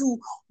y'all to,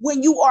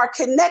 when you are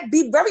connected,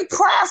 be very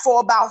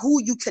prayerful about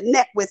who you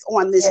connect with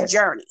on this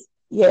journey.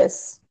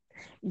 Yes.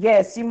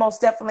 Yes, you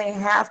most definitely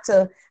have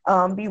to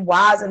be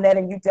wise in that,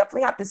 and you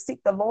definitely have to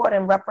seek the Lord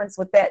in reference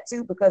with that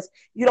too, because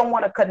you don't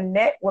want to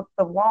connect with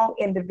the wrong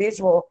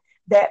individual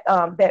that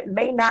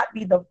may not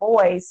be the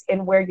voice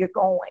in where you're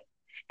going,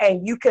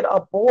 and you could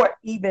abort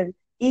even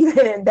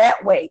in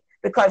that way,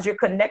 because you're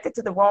connected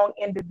to the wrong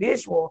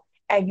individual,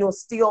 and you'll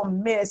still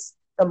miss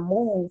the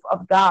move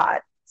of God.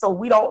 So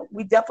we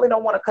definitely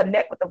don't want to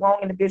connect with the wrong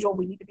individual.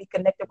 We need to be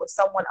connected with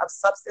someone of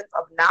substance,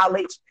 of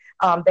knowledge,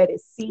 that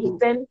is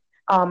seasoned.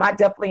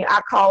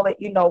 I call it,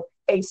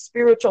 a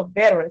spiritual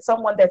veteran,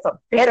 someone that's a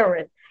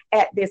veteran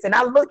at this. And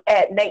I look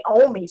at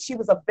Naomi, she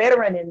was a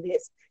veteran in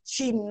this.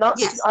 She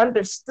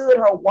understood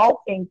her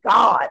walk in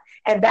God.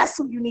 And that's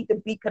who you need to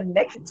be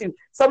connected to.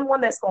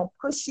 Someone that's going to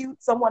push you,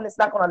 someone that's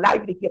not going to allow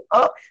you to give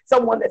up,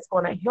 someone that's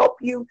going to help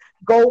you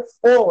go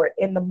forward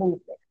in the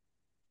movement.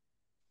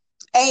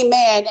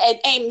 Amen and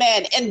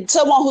amen. And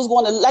someone who's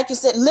going to, like you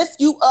said, lift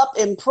you up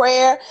in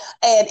prayer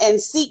and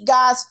seek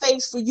God's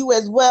face for you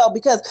as well.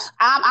 Because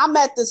I'm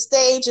at the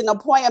stage and the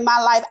point in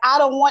my life, I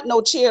don't want no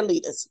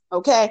cheerleaders.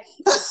 Okay.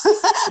 Yes.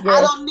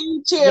 I don't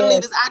need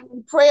cheerleaders. Yes. I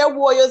need prayer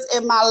warriors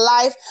in my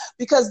life,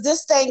 because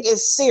this thing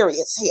is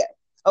serious here.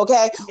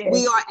 Okay. Yes.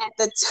 We are at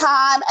the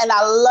time, and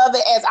I love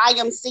it, as I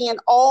am seeing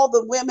all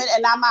the women,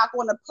 and I'm not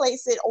going to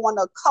place it on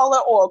a color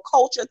or a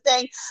culture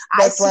thing.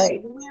 That's I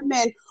see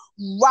women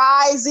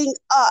rising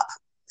up.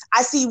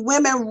 I see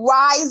women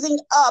rising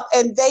up,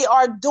 and they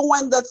are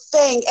doing the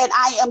thing, and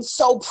I am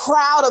so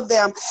proud of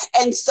them.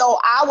 And so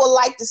I would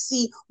like to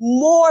see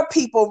more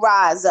people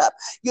rise up.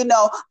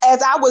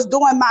 As I was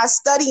doing my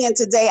studying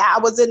today, I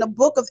was in the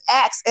book of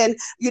Acts, and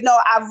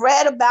I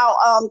read about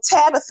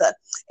Tabitha,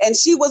 and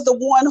she was the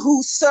one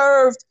who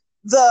served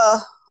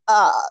the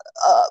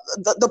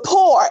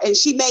poor, and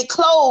she made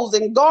clothes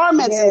and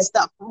garments and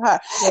stuff for her.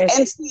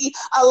 And see,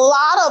 a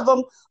lot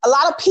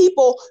of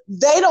people,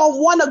 they don't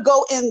want to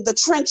go in the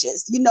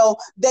trenches.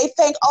 They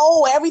think,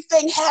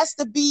 everything has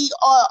to be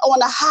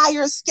on a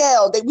higher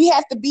scale, that we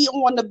have to be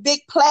on the big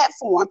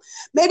platform.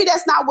 Maybe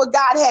that's not what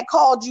God had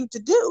called you to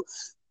do.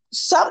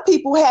 Some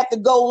people have to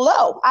go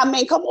low. I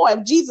mean, come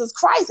on, Jesus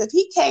Christ, if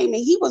he came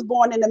and he was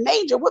born in a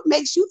manger, what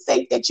makes you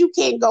think that you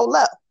can't go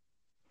low?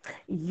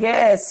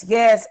 Yes.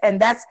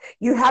 And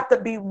you have to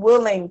be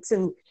willing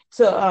to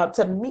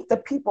meet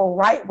the people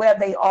right where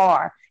they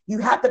are. You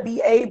have to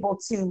be able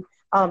to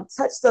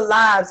touch the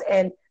lives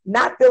and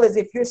not feel as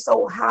if you're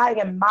so high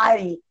and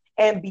mighty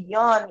and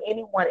beyond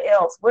anyone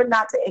else. We're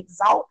not to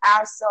exalt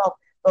ourselves,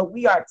 but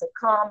we are to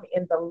come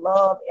in the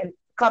love and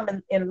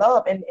come in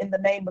love and in the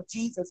name of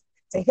Jesus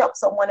to help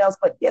someone else.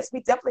 But yes,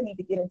 we definitely need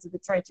to get into the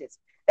trenches.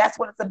 That's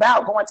what it's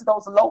about, going to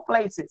those low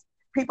places.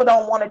 People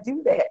don't want to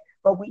do that,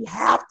 but we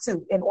have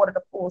to in order to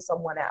pull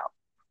someone out.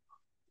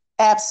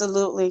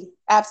 Absolutely.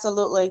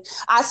 Absolutely.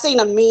 I seen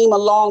a meme a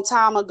long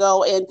time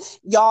ago, and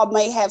y'all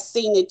may have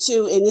seen it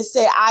too. And it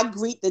said, I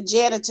greet the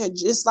janitor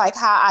just like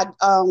how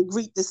I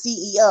greet the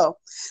CEO.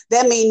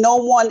 That means no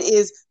one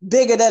is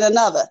bigger than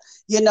another.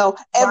 You know,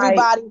 Right.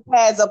 everybody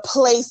has a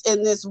place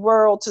in this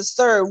world to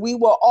serve. We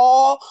were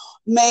all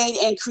made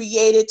and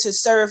created to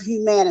serve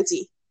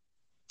humanity.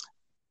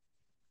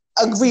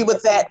 Agree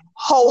with Yes. that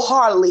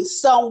wholeheartedly,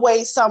 some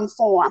way, some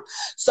form.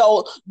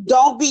 So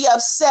don't be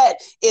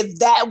upset if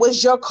that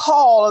was your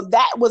call,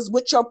 that was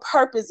what your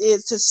purpose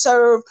is, to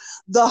serve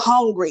the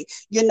hungry,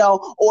 you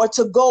know, or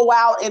to go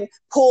out and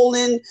pull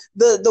in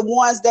the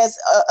ones that's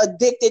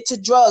addicted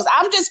to drugs.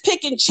 I'm just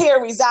picking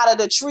cherries out of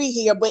the tree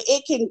here, but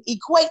it can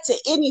equate to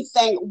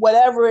anything,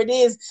 whatever it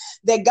is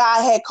that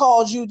God had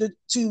called you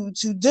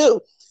to do.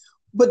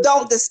 But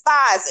don't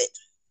despise it.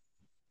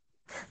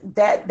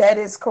 That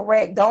is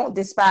correct. Don't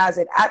despise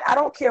it. I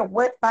don't care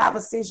what five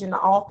or six in the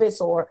office,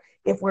 or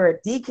if we're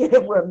a deacon,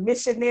 if we're a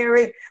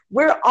missionary,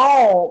 we're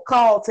all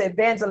called to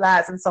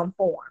evangelize in some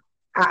form.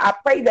 I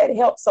pray that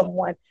helps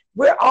someone.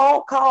 We're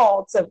all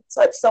called to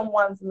touch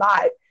someone's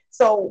life.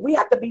 So we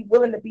have to be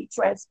willing to be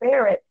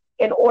transparent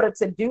in order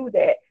to do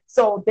that.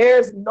 So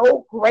there's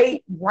no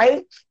great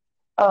rank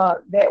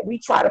that we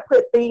try to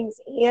put things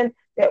in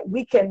that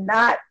we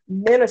cannot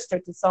minister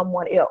to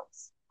someone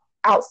else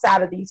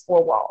outside of these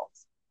four walls.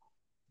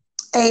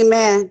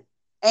 Amen.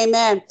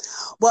 Amen.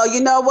 Well, you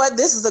know what?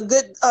 This is a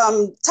good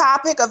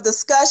topic of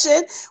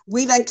discussion.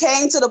 We done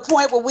came to the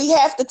point where we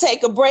have to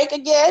take a break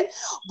again,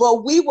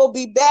 but we will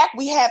be back.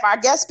 We have our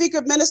guest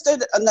speaker, Minister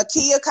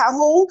Nakia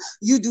Calhoun.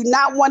 You do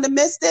not want to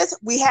miss this.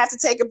 We have to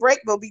take a break.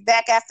 We'll be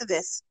back after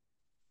this.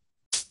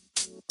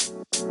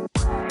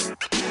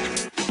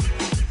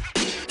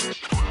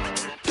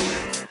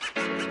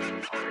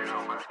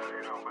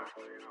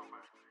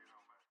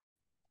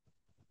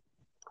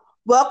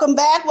 Welcome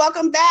back.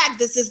 Welcome back.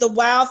 This is the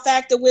Wow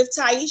Factor with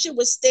Taisha,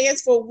 which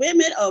stands for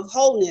Women of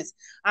Wholeness.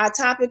 Our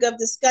topic of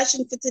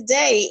discussion for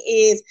today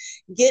is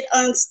get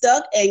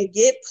unstuck and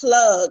get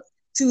plugged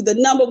to the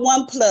number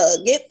one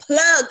plug. Get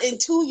plugged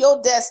into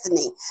your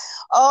destiny.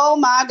 Oh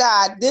my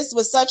God. This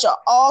was such an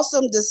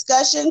awesome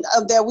discussion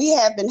that we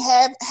have been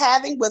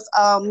having with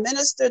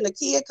Minister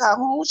Nakia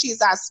Calhoun.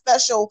 She's our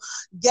special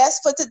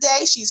guest for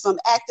today. She's from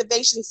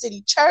Activation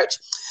City Church.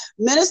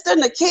 Minister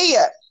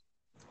Nakia.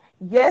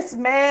 Yes,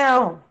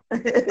 ma'am.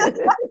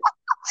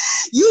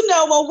 You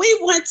know, when we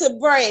went to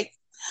break,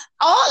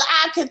 all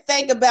I could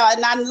think about,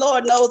 and I,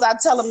 Lord knows I'm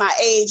telling my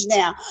age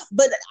now,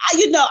 but all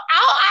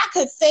I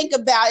could think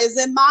about is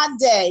in my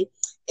day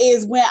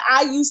is when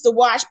I used to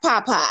watch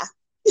Popeye.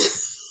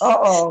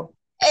 Uh-oh.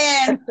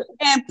 And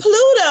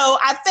Pluto,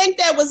 I think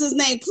that was his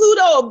name,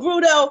 Pluto or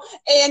Bruto,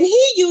 and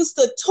he used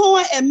to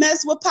taunt and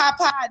mess with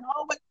Popeye and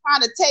always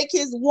trying to take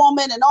his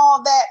woman and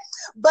all that.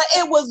 But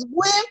it was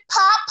when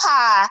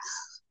Popeye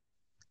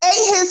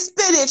ate his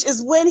spinach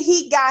is when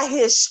he got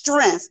his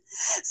strength.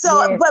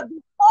 So, Yes. but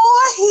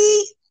before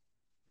he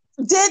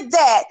did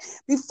that,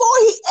 before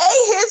he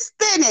ate his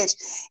spinach,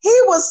 he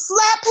would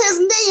slap his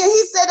knee and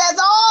he said, that's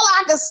all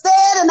I can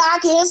stand and I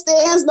can't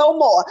stand no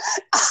more.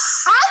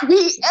 I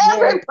need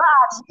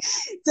everybody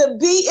to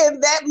be in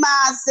that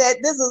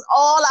mindset. This is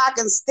all I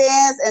can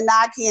stand and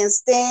I can't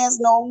stand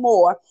no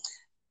more.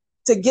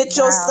 To get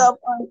yourself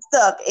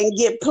unstuck and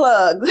get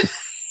plugged.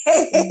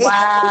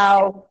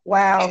 Wow.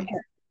 Wow.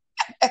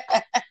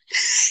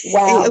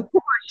 Wow. And of course,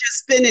 your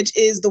spinach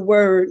is the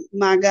word.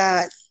 My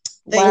God.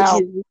 Thank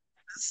you.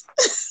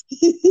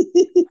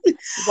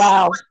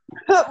 Wow.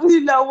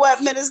 You know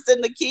what, Minister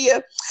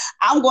Nakia?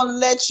 I'm going to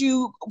let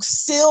you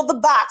seal the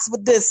box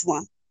with this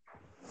one.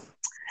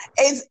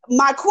 Is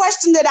my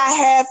question that I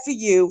have for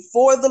you,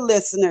 for the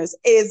listeners,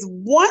 is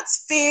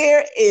once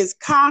fear is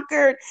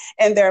conquered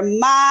and their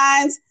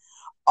minds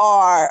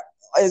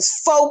is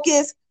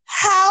focused,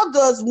 how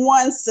does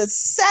one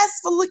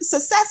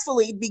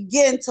successfully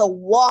begin to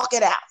walk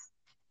it out?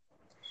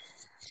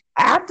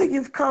 After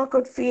you've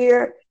conquered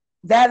fear,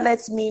 that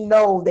lets me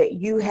know that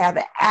you have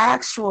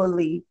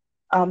actually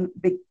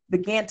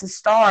began to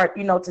start,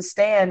 to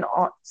stand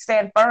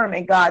firm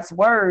in God's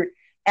word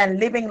and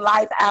living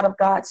life out of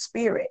God's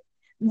spirit,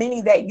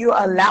 meaning that you're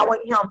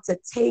allowing him to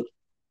take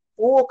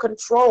full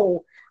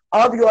control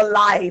of your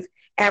life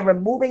and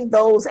removing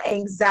those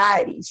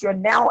anxieties. You're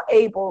now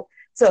able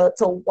to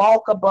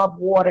walk above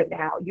water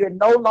now. You're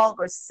no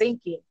longer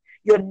sinking.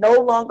 You're no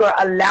longer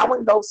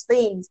allowing those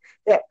things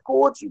that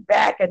pulled you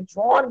back and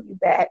drawn you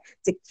back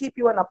to keep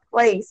you in a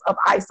place of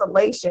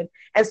isolation.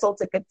 And so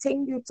to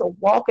continue to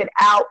walk it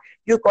out,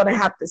 you're going to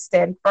have to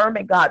stand firm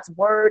in God's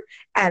word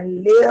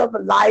and live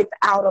life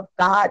out of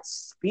God's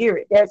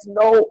spirit. There's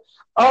no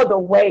other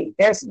way.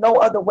 There's no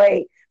other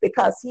way,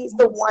 because he's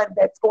the one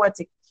that's going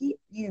to keep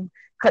you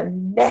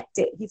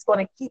connected. He's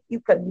going to keep you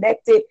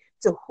connected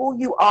to who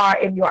you are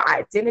in your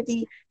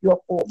identity, your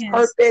full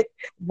purpose,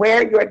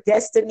 where your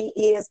destiny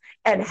is,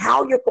 and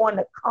how you're going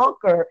to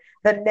conquer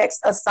the next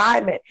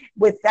assignment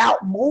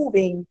without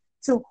moving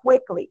too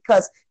quickly.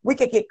 Because we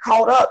could get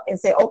caught up and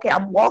say, okay,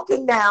 I'm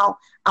walking now.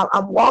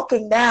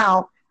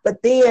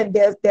 but then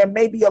there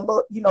may be a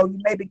little, you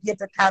may begin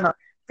to kind of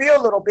fear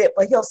a little bit,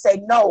 but he'll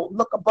say, no,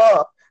 look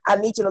above. I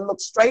need you to look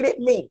straight at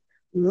me.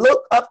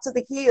 Look up to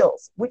the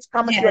hills, which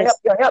cometh your help.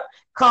 Yes. Your help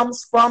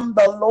comes from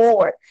the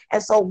Lord.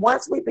 And so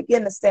once we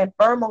begin to stand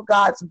firm on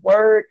God's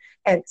word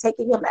and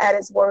taking him at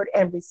his word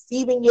and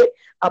receiving it,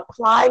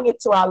 applying it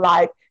to our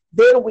life,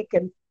 then we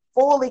can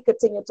fully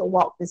continue to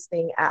walk this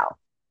thing out.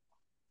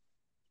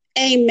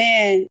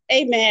 Amen.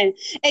 Amen.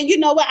 And you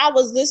know what? I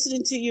was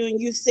listening to you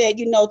and you said,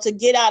 to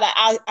get out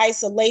of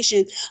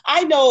isolation.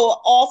 I know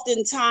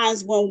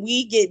oftentimes when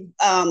we get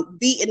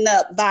beaten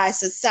up by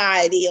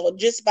society or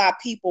just by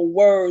people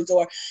words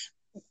or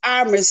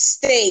our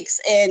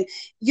mistakes, and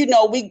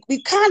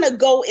we kind of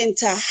go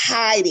into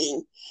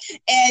hiding,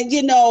 and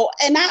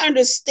and I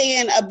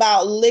understand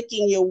about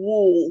licking your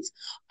wounds,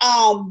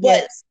 but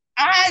Yes.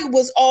 I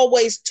was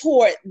always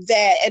taught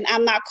that, and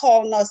I'm not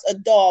calling us a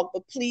dog,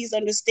 but please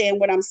understand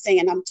what I'm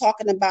saying. I'm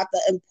talking about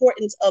the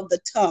importance of the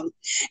tongue.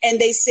 And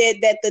they said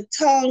that the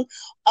tongue,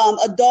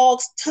 a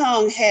dog's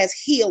tongue has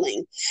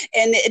healing.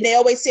 And they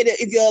always say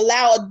that if you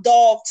allow a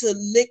dog to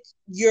lick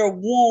your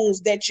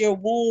wounds, that your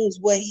wounds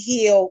will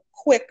heal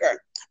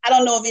quicker. I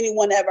don't know if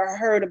anyone ever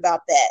heard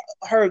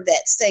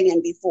that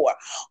saying before.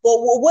 But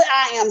what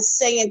I am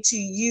saying to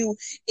you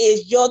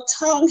is your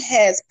tongue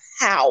has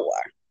power.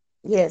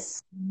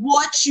 Yes.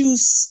 What you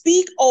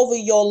speak over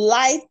your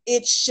life,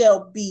 it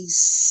shall be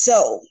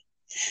so.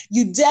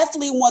 You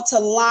definitely want to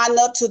line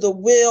up to the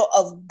will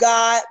of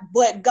God,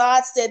 but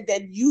God said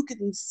that you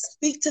can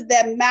speak to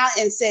that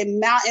mountain and say,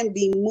 mountain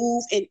be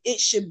moved, and it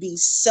should be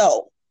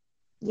so.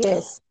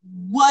 Yes.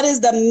 What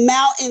is the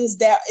mountains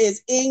that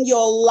is in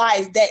your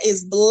life that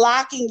is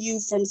blocking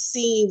you from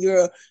seeing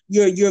your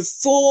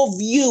full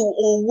view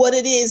on what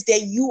it is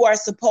that you are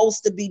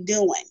supposed to be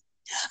doing?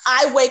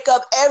 I wake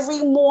up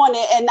every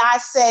morning and I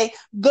say,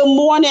 good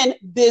morning,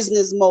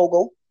 business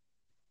mogul.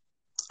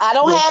 I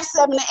don't have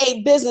 7 to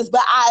 8 business,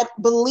 but I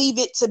believe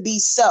it to be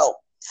so.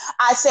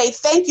 I say,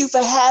 thank you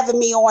for having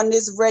me on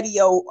this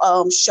radio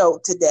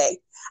show today.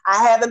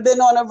 I haven't been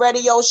on a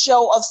radio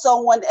show of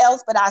someone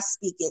else, but I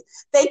speak it.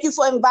 Thank you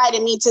for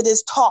inviting me to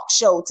this talk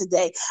show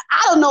today.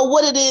 I don't know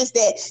what it is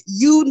that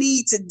you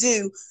need to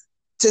do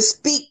to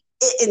speak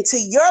it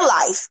into your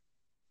life,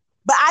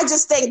 but I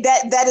just think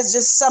that is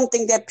just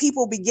something that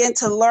people begin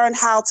to learn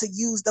how to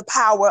use the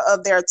power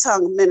of their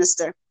tongue,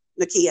 Minister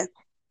Nakia.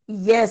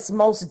 Yes,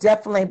 most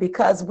definitely,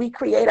 because we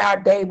create our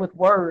day with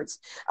words.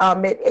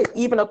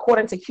 Even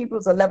according to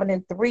Hebrews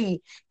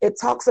 11:3, it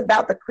talks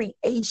about the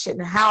creation,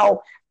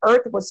 how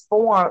earth was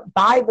formed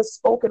by the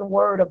spoken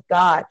word of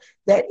God,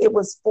 that it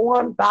was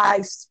formed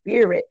by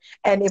spirit.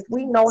 And if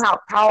we know how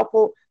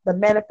powerful the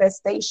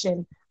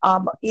manifestation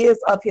is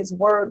of his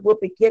word, we'll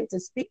begin to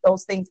speak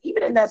those things.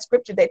 Even in that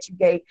scripture that you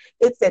gave,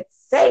 it said,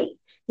 say.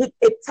 He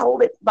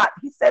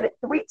said it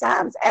 3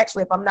 times,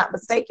 actually, if I'm not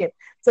mistaken,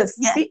 to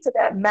speak to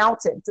that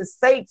mountain, to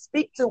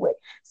speak to it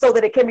so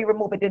that it can be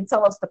removed. It didn't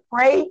tell us to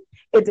pray.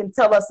 It didn't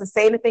tell us to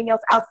say anything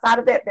else outside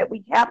of that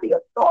we have the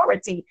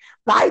authority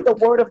by the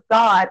word of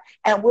God,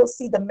 and we'll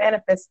see the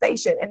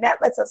manifestation. And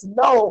that lets us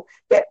know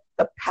that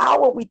the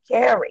power we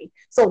carry.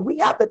 So we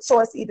have the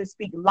choice to either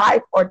speak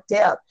life or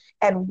death.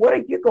 And what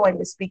are you going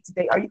to speak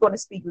today? Are you going to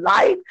speak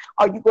life?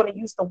 Are you going to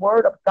use the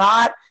word of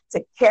God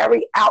to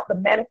carry out the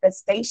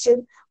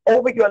manifestation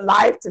over your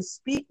life, to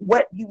speak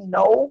what you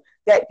know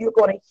that you're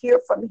going to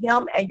hear from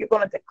him, and you're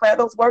going to declare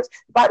those words?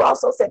 The Bible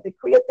also said,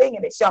 decree a thing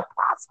and it shall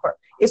prosper.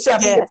 It shall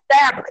be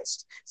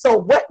established. So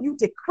what you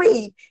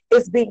decree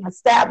is being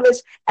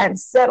established and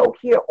settled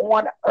here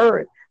on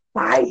earth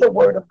by the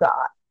word of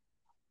God.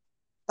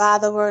 By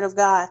the word of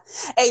God.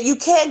 And you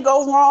can't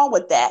go wrong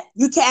with that.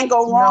 You can't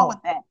go wrong with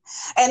that.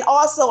 And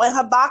also in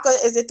Habakkuk,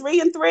 is it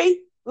 3:3?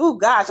 Oh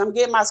gosh, I'm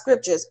getting my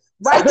scriptures.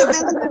 Write the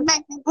vision and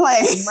make it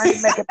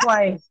plain. Make it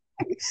plain.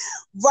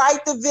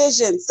 Write the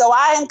vision. So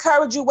I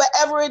encourage you,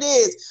 whatever it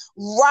is,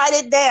 write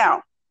it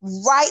down.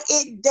 Write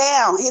it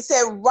down. He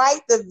said,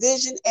 write the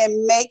vision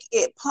and make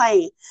it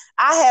plain.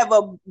 I have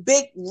a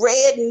big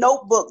red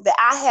notebook that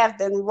I have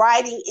been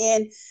writing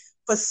in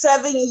for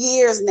 7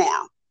 years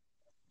now.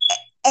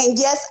 And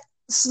yes,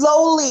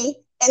 slowly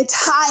in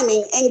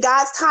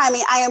God's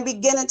timing, I am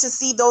beginning to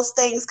see those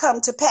things come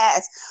to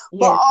pass. Yes.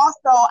 But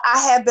also I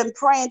have been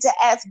praying to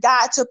ask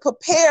God to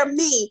prepare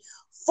me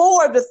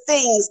for the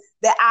things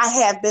that I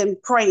have been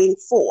praying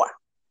for.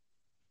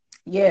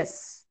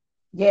 Yes,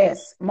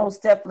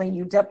 most definitely.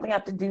 You definitely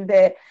have to do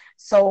that.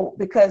 So,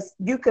 because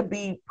you could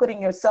be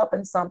putting yourself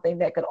in something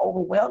that could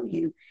overwhelm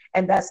you,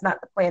 and that's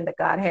not the plan that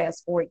God has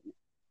for you.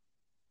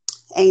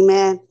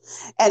 Amen.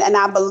 And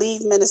I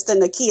believe, Minister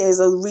Nakia, is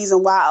a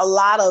reason why a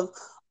lot of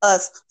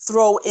us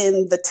throw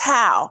in the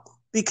towel,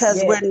 because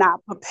we're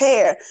not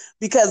prepared.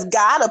 Because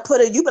God will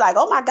put it, you be like,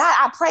 oh my God,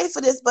 I prayed for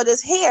this, but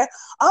it's here.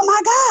 Oh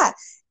my God.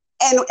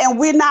 And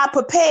we're not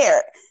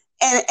prepared.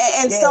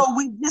 And so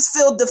we just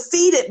feel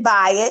defeated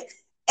by it,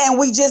 and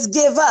we just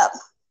give up.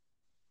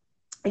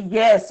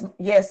 Yes,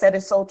 that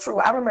is so true.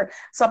 I remember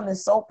something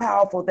so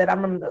powerful that I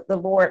remember the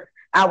Lord,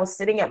 I was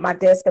sitting at my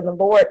desk and the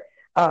Lord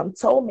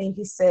told me,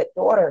 he said,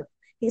 daughter,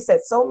 He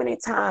said so many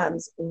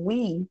times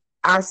we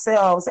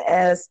ourselves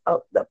as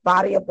the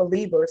body of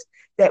believers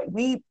that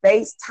we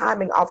base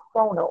timing off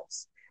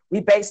chronos.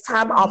 We base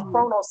time off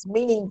chronos,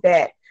 meaning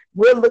that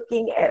we're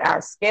looking at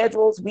our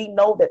schedules. We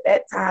know that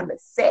that time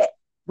is set.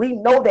 We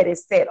know that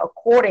it's set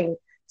according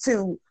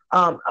to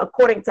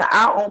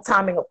our own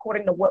timing,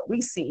 according to what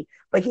we see.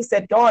 But he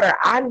said, daughter,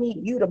 I need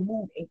you to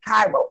move in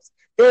Kairos.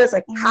 There's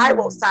a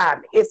Kairos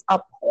time. It's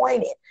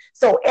appointed.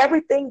 So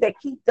everything that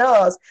he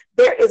does,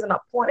 there is an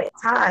appointed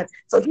time.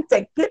 So he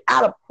said, get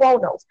out of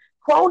Chronos.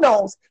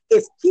 Chronos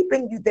is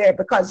keeping you there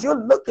because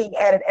you're looking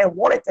at it and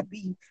want it to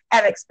be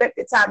at an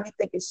expected time you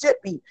think it should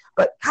be.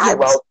 But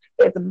Kairos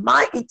is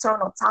my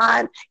eternal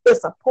time.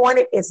 It's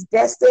appointed. It's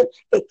destined.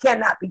 It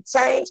cannot be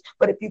changed.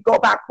 But if you go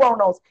by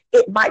Chronos,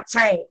 it might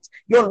change.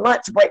 Your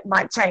lunch break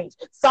might change.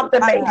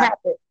 Something may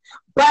happen.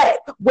 But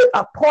with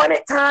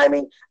appointed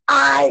timing,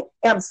 I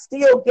am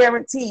still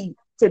guaranteed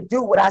to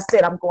do what I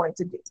said I'm going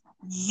to do.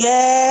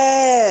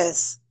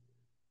 Yes.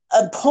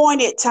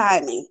 Appointed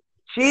timing.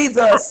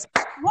 Jesus.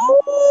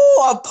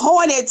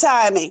 Appointed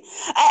timing.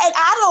 And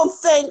I don't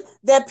think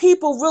that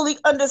people really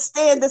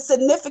understand the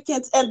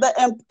significance and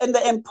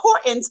the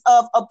importance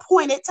of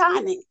appointed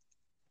timing.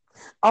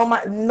 Oh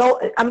my, no,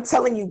 I'm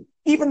telling you,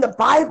 even the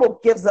Bible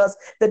gives us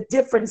the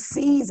different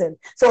seasons.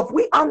 So if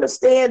we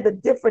understand the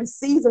different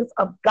seasons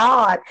of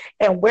God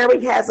and where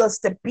he has us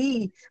to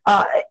be,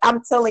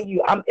 I'm telling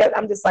you,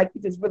 I'm just like,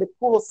 you just really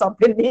pull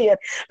something in,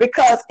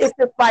 because it's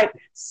just like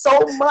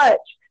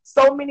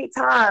so many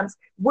times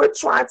we're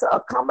trying to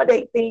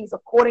accommodate things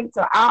according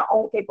to our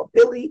own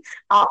capability,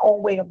 our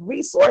own way of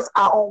resource,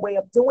 our own way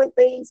of doing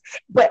things.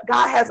 But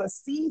God has a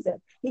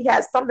season. He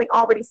has something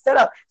already set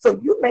up. So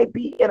you may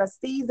be in a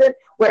season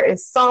where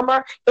it's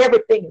summer,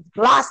 everything is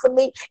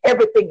blossoming,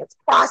 everything is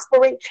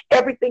prospering,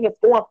 everything is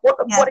going forth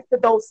according to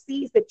those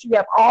seeds that you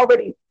have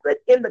already put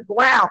in the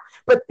ground.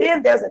 But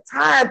then there's a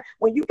time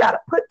when you got to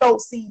put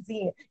those seeds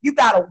in. You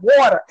got to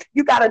water.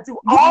 You got to do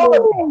all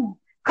of it.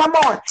 Come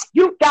on,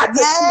 you got to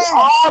see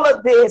all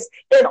of this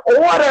in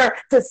order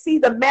to see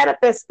the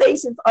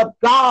manifestations of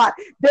God.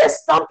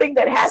 There's something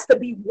that has to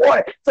be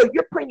watered. So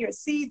you're putting your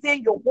seeds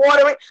in, you're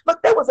watering.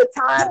 Look, there was a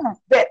time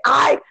that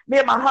me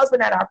and my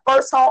husband at our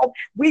first home,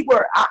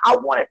 I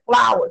wanted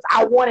flowers.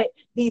 I wanted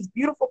these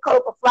beautiful,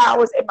 colorful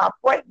flowers in my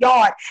front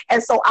yard.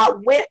 And so I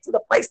went to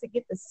the place to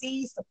get the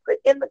seeds to put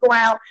in the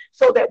ground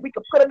so that we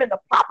could put them in the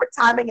proper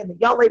timing. And the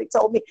young lady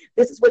told me,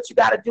 this is what you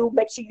got to do.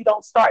 Make sure you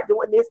don't start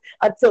doing this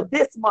until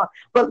this month.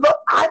 But look,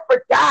 I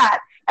forgot,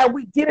 and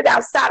we did it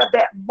outside of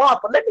that month.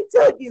 But let me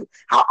tell you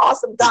how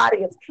awesome God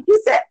is. He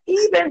said,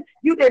 even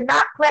you did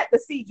not plant the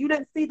seeds. You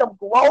didn't see them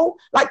grow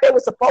like they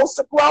were supposed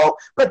to grow,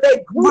 but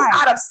they grew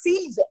out of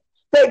season.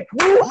 They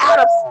grew out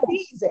of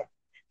season.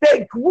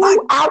 They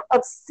grew out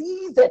of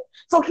season.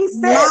 So he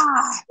said,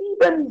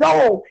 even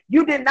though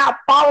you did not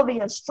follow the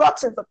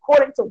instructions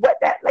according to what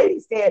that lady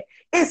said,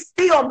 it's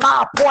still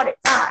my appointed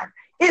time.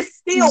 It's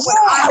still what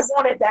I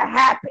wanted to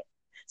happen.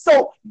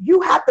 So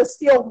you have to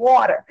still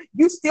water.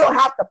 You still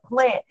have to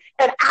plant.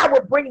 And I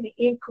will bring the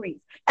increase.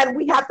 And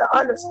we have to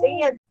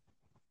understand.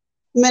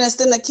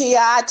 Minister Nakia,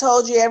 I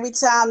told you every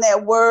time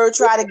that word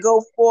tried to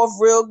go forth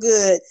real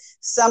good,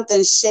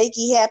 something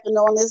shaky happened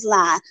on this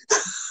line.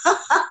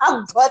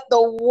 But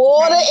the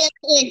water and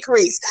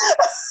increase.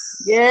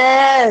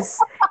 Yes.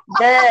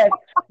 The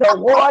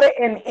water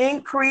and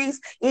increase,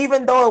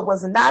 even though it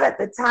was not at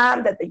the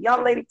time that the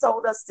young lady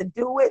told us to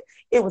do it,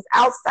 it was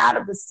outside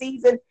of the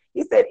season.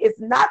 He said, it's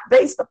not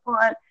based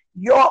upon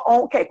your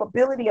own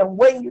capability and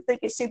when you think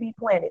it should be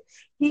planted.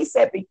 He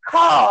said,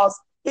 because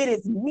it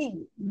is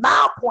me,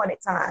 my appointed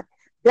time.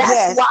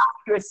 That's why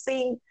you're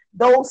seeing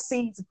those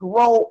seeds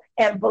grow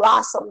and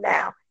blossom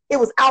now. It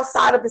was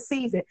outside of the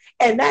season.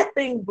 And that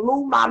thing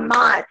blew my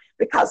mind,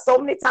 because so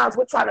many times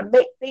we're trying to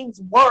make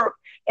things work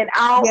in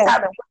our own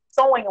time, and we're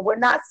sowing and we're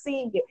not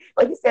seeing it.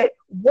 But he said,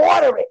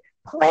 water it,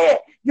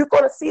 plant. You're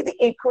going to see the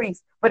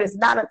increase, but it's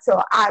not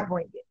until I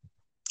bring it.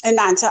 And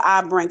not until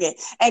I bring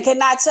it. And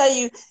can I tell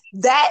you,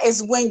 that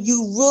is when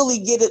you really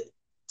get it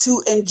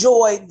to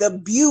enjoy the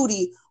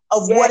beauty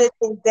of what it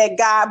is that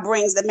God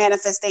brings, the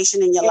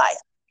manifestation in your life.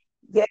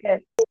 Yes.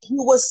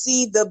 You will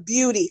see the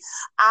beauty.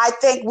 I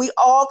think we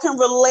all can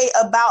relate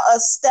about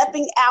us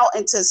stepping out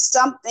into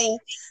something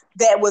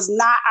that was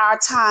not our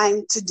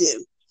time to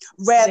do.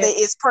 Rather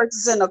it's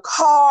purchasing a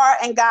car,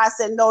 and God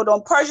said, no,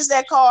 don't purchase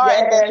that car.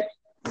 And then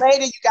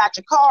later you got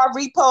your car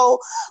repo.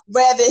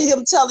 Rather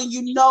him telling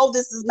you, no,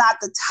 this is not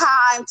the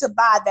time to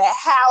buy that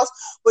house,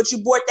 but you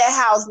bought that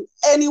house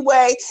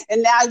anyway,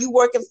 and now you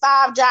working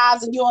 5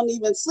 jobs and you don't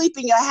even sleep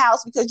in your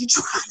house because you're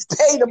trying to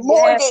pay the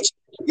mortgage.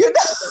 You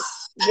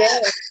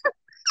know?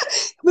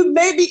 But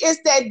maybe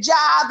it's that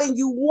job and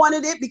you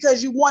wanted it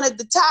because you wanted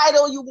the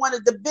title, you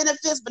wanted the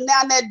benefits, but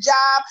now that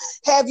job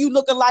have you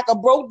looking like a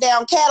broke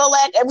down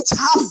Cadillac every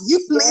time you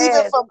leave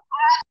it from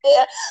out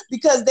there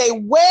because they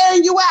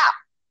wearing you out.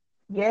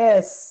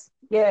 Yes.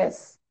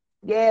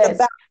 About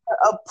the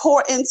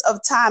importance of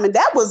time. And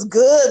that was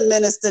good,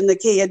 Minister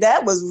Nakia.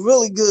 That was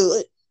really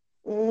good.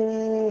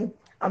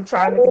 I'm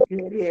trying to be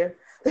good here.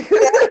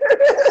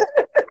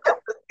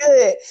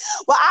 Good.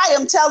 Well, I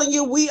am telling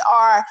you, we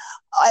are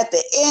at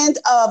the end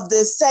of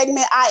this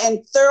segment. I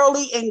am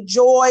thoroughly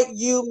enjoyed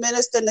you,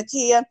 Minister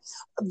Nakia.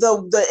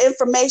 The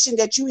information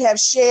that you have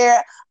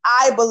shared,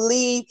 I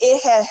believe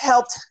it has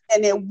helped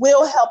and it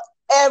will help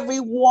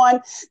everyone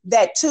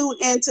that tune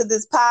into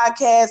this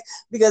podcast,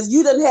 because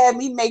you done had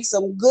me make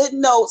some good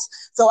notes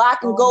so I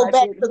can go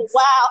back to the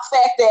wow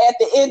factor at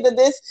the end of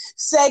this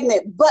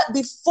segment. But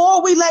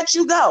before we let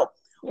you go,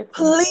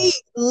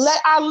 please let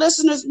our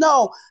listeners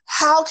know,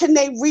 how can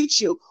they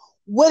reach you?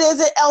 What is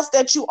it else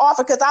that you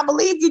offer? Because I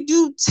believe you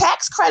do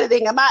tax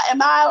crediting. Am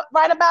I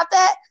right about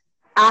that?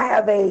 I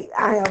have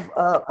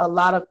a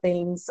lot of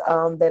things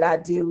that I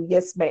do.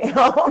 Yes, ma'am.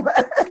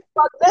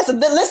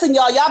 Listen,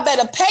 y'all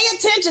better pay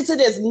attention to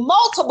this.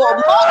 Multiple.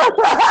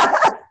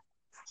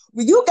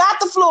 You got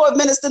the floor,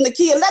 Minister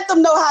Nakia. Let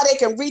them know how they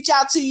can reach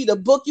out to you to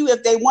book you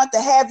if they want to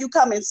have you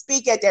come and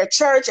speak at their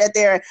church, at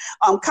their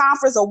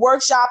conference or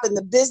workshop in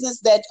the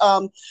business that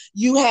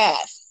you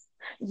have.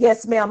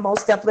 Yes, ma'am,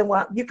 most definitely.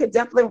 Well, you could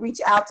definitely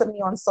reach out to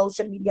me on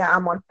social media.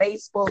 I'm on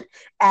Facebook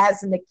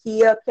as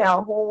Nakia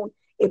Calhoun.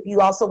 If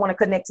you also want to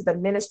connect to the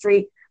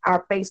ministry,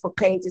 our Facebook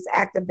page is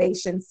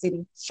Activation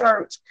City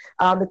Church.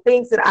 The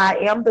things that I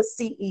am the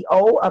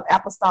CEO of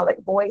Apostolic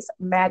Voice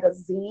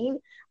Magazine,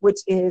 which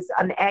is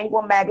an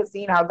annual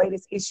magazine. Our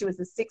latest issue is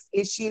the 6th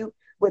issue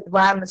with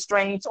Ryan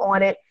Lestrange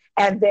on it.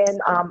 And then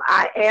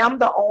I am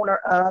the owner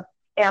of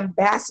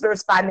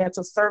Ambassadors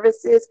Financial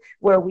Services,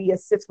 where we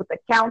assist with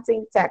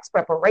accounting, tax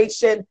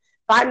preparation,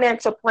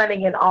 financial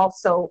planning, and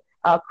also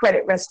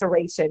credit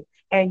restoration.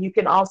 And you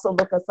can also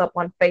look us up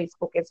on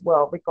Facebook as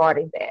well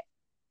regarding that.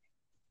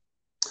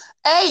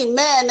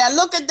 Amen. Now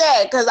look at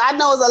that, because I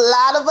know there's a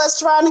lot of us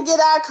trying to get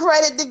our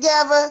credit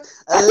together.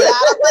 A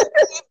lot of us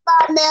need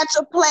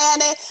financial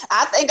planning.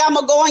 I think I'm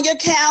gonna go on your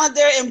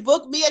calendar and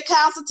book me a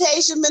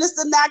consultation,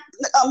 Minister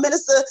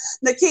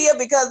Nakia,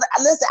 because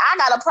listen, I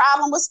got a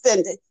problem with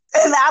spending,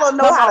 and I don't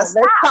know how to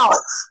stop.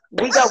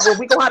 Let's talk.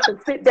 We're gonna have to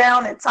sit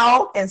down and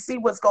talk and see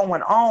what's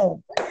going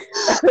on.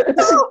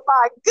 Oh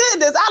my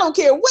goodness! I don't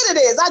care what it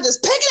is. I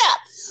just pick it up.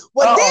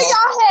 Well, there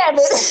y'all have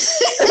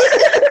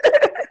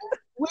it.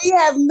 We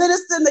have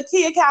Minister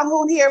Nakia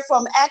Calhoun here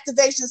from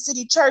Activation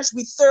City Church.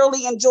 We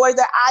thoroughly enjoyed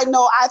that. I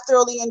know I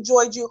thoroughly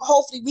enjoyed you.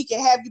 Hopefully we can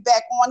have you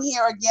back on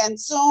here again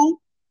soon.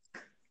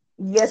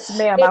 Yes,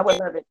 ma'am. I would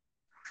love it.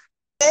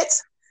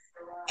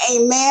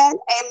 Amen.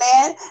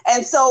 Amen.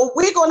 And so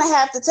we're going to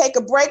have to take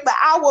a break, but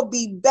I will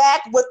be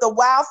back with the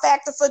wow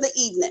factor for the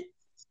evening.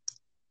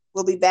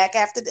 We'll be back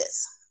after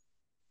this.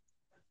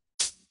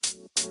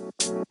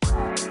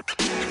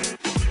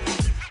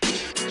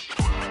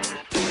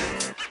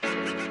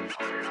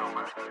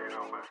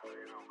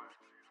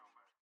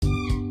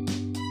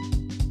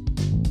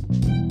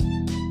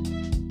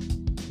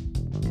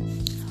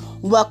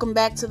 Welcome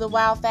back to the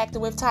Wow Factor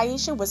with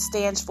Taisha, which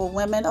stands for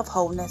Women of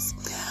Wholeness.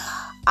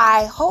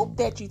 I hope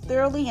that you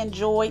thoroughly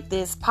enjoyed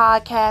this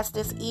podcast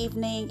this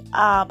evening.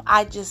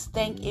 I just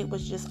think it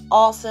was just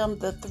awesome.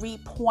 The 3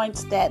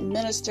 points that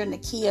Minister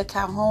Nakia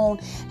Calhoun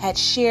had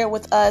shared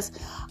with us.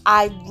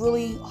 I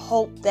really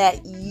hope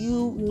that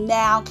you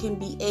now can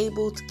be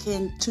able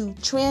to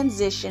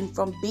transition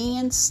from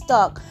being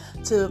stuck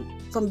to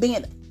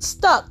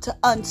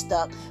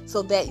unstuck,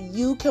 so that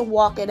you can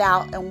walk it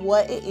out and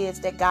what it is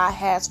that God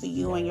has for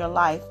you in your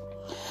life.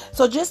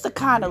 So just to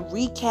kind of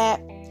recap,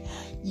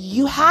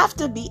 you have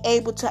to be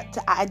able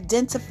to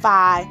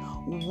identify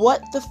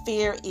what the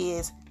fear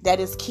is that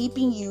is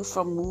keeping you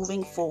from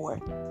moving forward.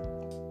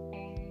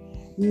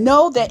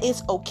 Know that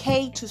it's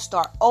okay to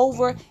start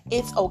over.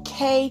 It's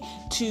okay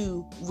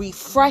to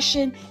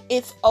refreshen.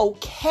 It's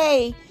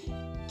okay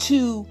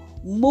to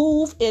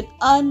move in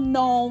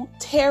unknown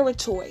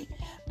territory.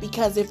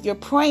 Because if you're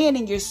praying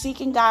and you're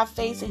seeking God's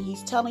face and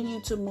He's telling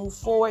you to move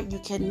forward, you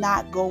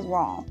cannot go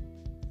wrong.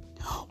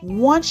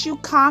 Once you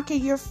conquer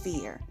your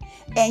fear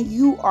and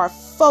you are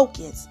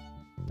focused,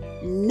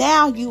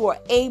 now you are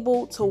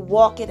able to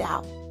walk it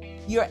out.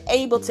 You're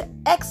able to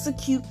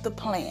execute the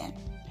plan,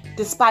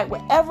 despite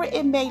whatever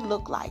it may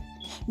look like.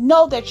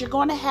 Know that you're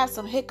going to have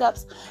some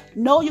hiccups.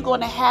 Know you're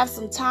going to have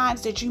some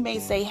times that you may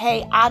say,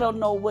 hey, I don't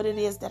know what it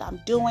is that I'm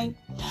doing.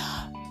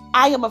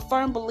 I am a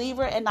firm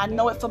believer, and I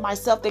know it for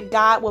myself, that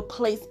God will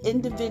place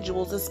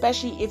individuals,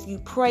 especially if you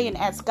pray and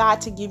ask God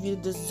to give you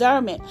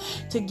discernment,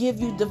 to give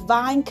you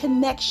divine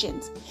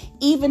connections,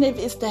 even if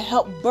it's to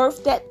help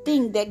birth that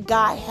thing that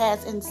God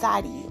has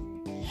inside of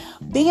you.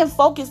 Being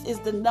focused is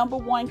the number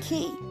one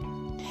key.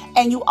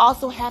 And you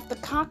also have to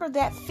conquer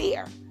that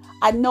fear.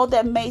 I know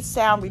that may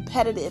sound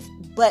repetitive,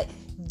 but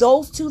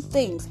those two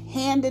things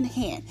hand in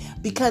hand,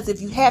 because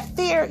if you have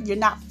fear, you're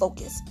not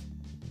focused.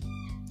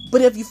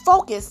 But if you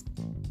focus,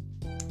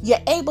 you're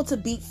able to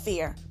beat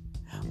fear.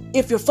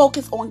 If you're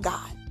focused on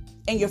God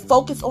and you're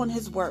focused on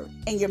His word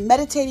and you're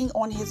meditating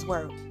on His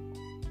word,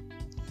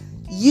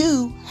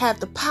 you have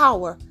the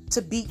power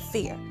to beat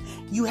fear.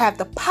 You have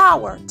the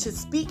power to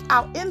speak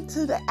out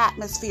into the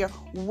atmosphere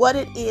what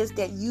it is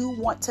that you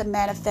want to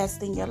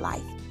manifest in your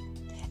life.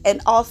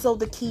 And also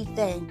the key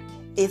thing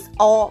It's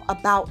all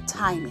about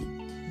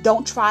timing.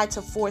 Don't try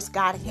to force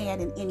God's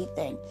hand in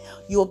anything.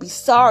 You'll be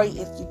sorry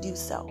if you do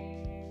so.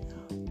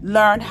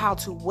 Learn how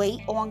to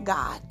wait on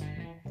God.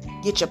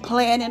 Get your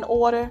plan in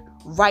order,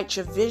 write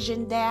your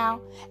vision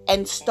down,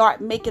 and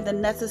start making the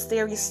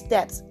necessary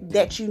steps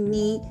that you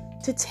need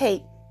to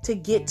take to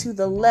get to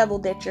the level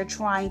that you're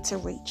trying to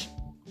reach.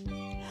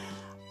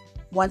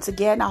 Once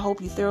again, I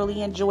hope you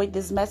thoroughly enjoyed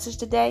this message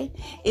today.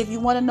 If you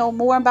want to know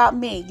more about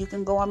me, you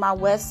can go on my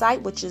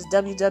website, which is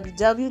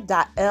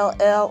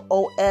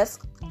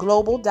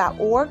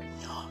www.lleosglobal.org.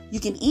 You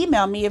can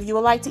email me if you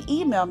would like to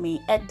email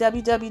me at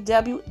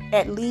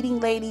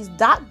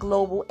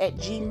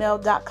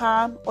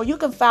www.leadingladies.global@gmail.com, or you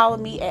can follow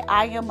me at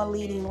I Am a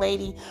Leading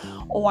Lady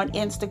on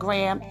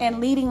Instagram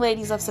and Leading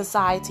Ladies of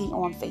Society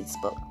on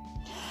Facebook.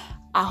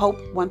 I hope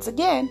once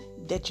again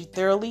that you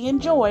thoroughly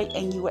enjoyed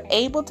and you were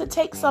able to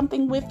take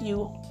something with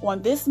you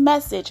on this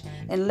message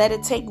and let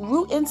it take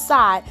root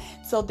inside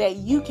so that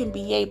you can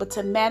be able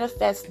to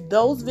manifest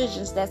those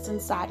visions that's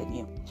inside of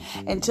you.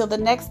 Until the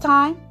next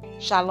time,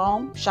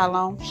 shalom,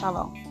 shalom,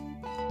 shalom.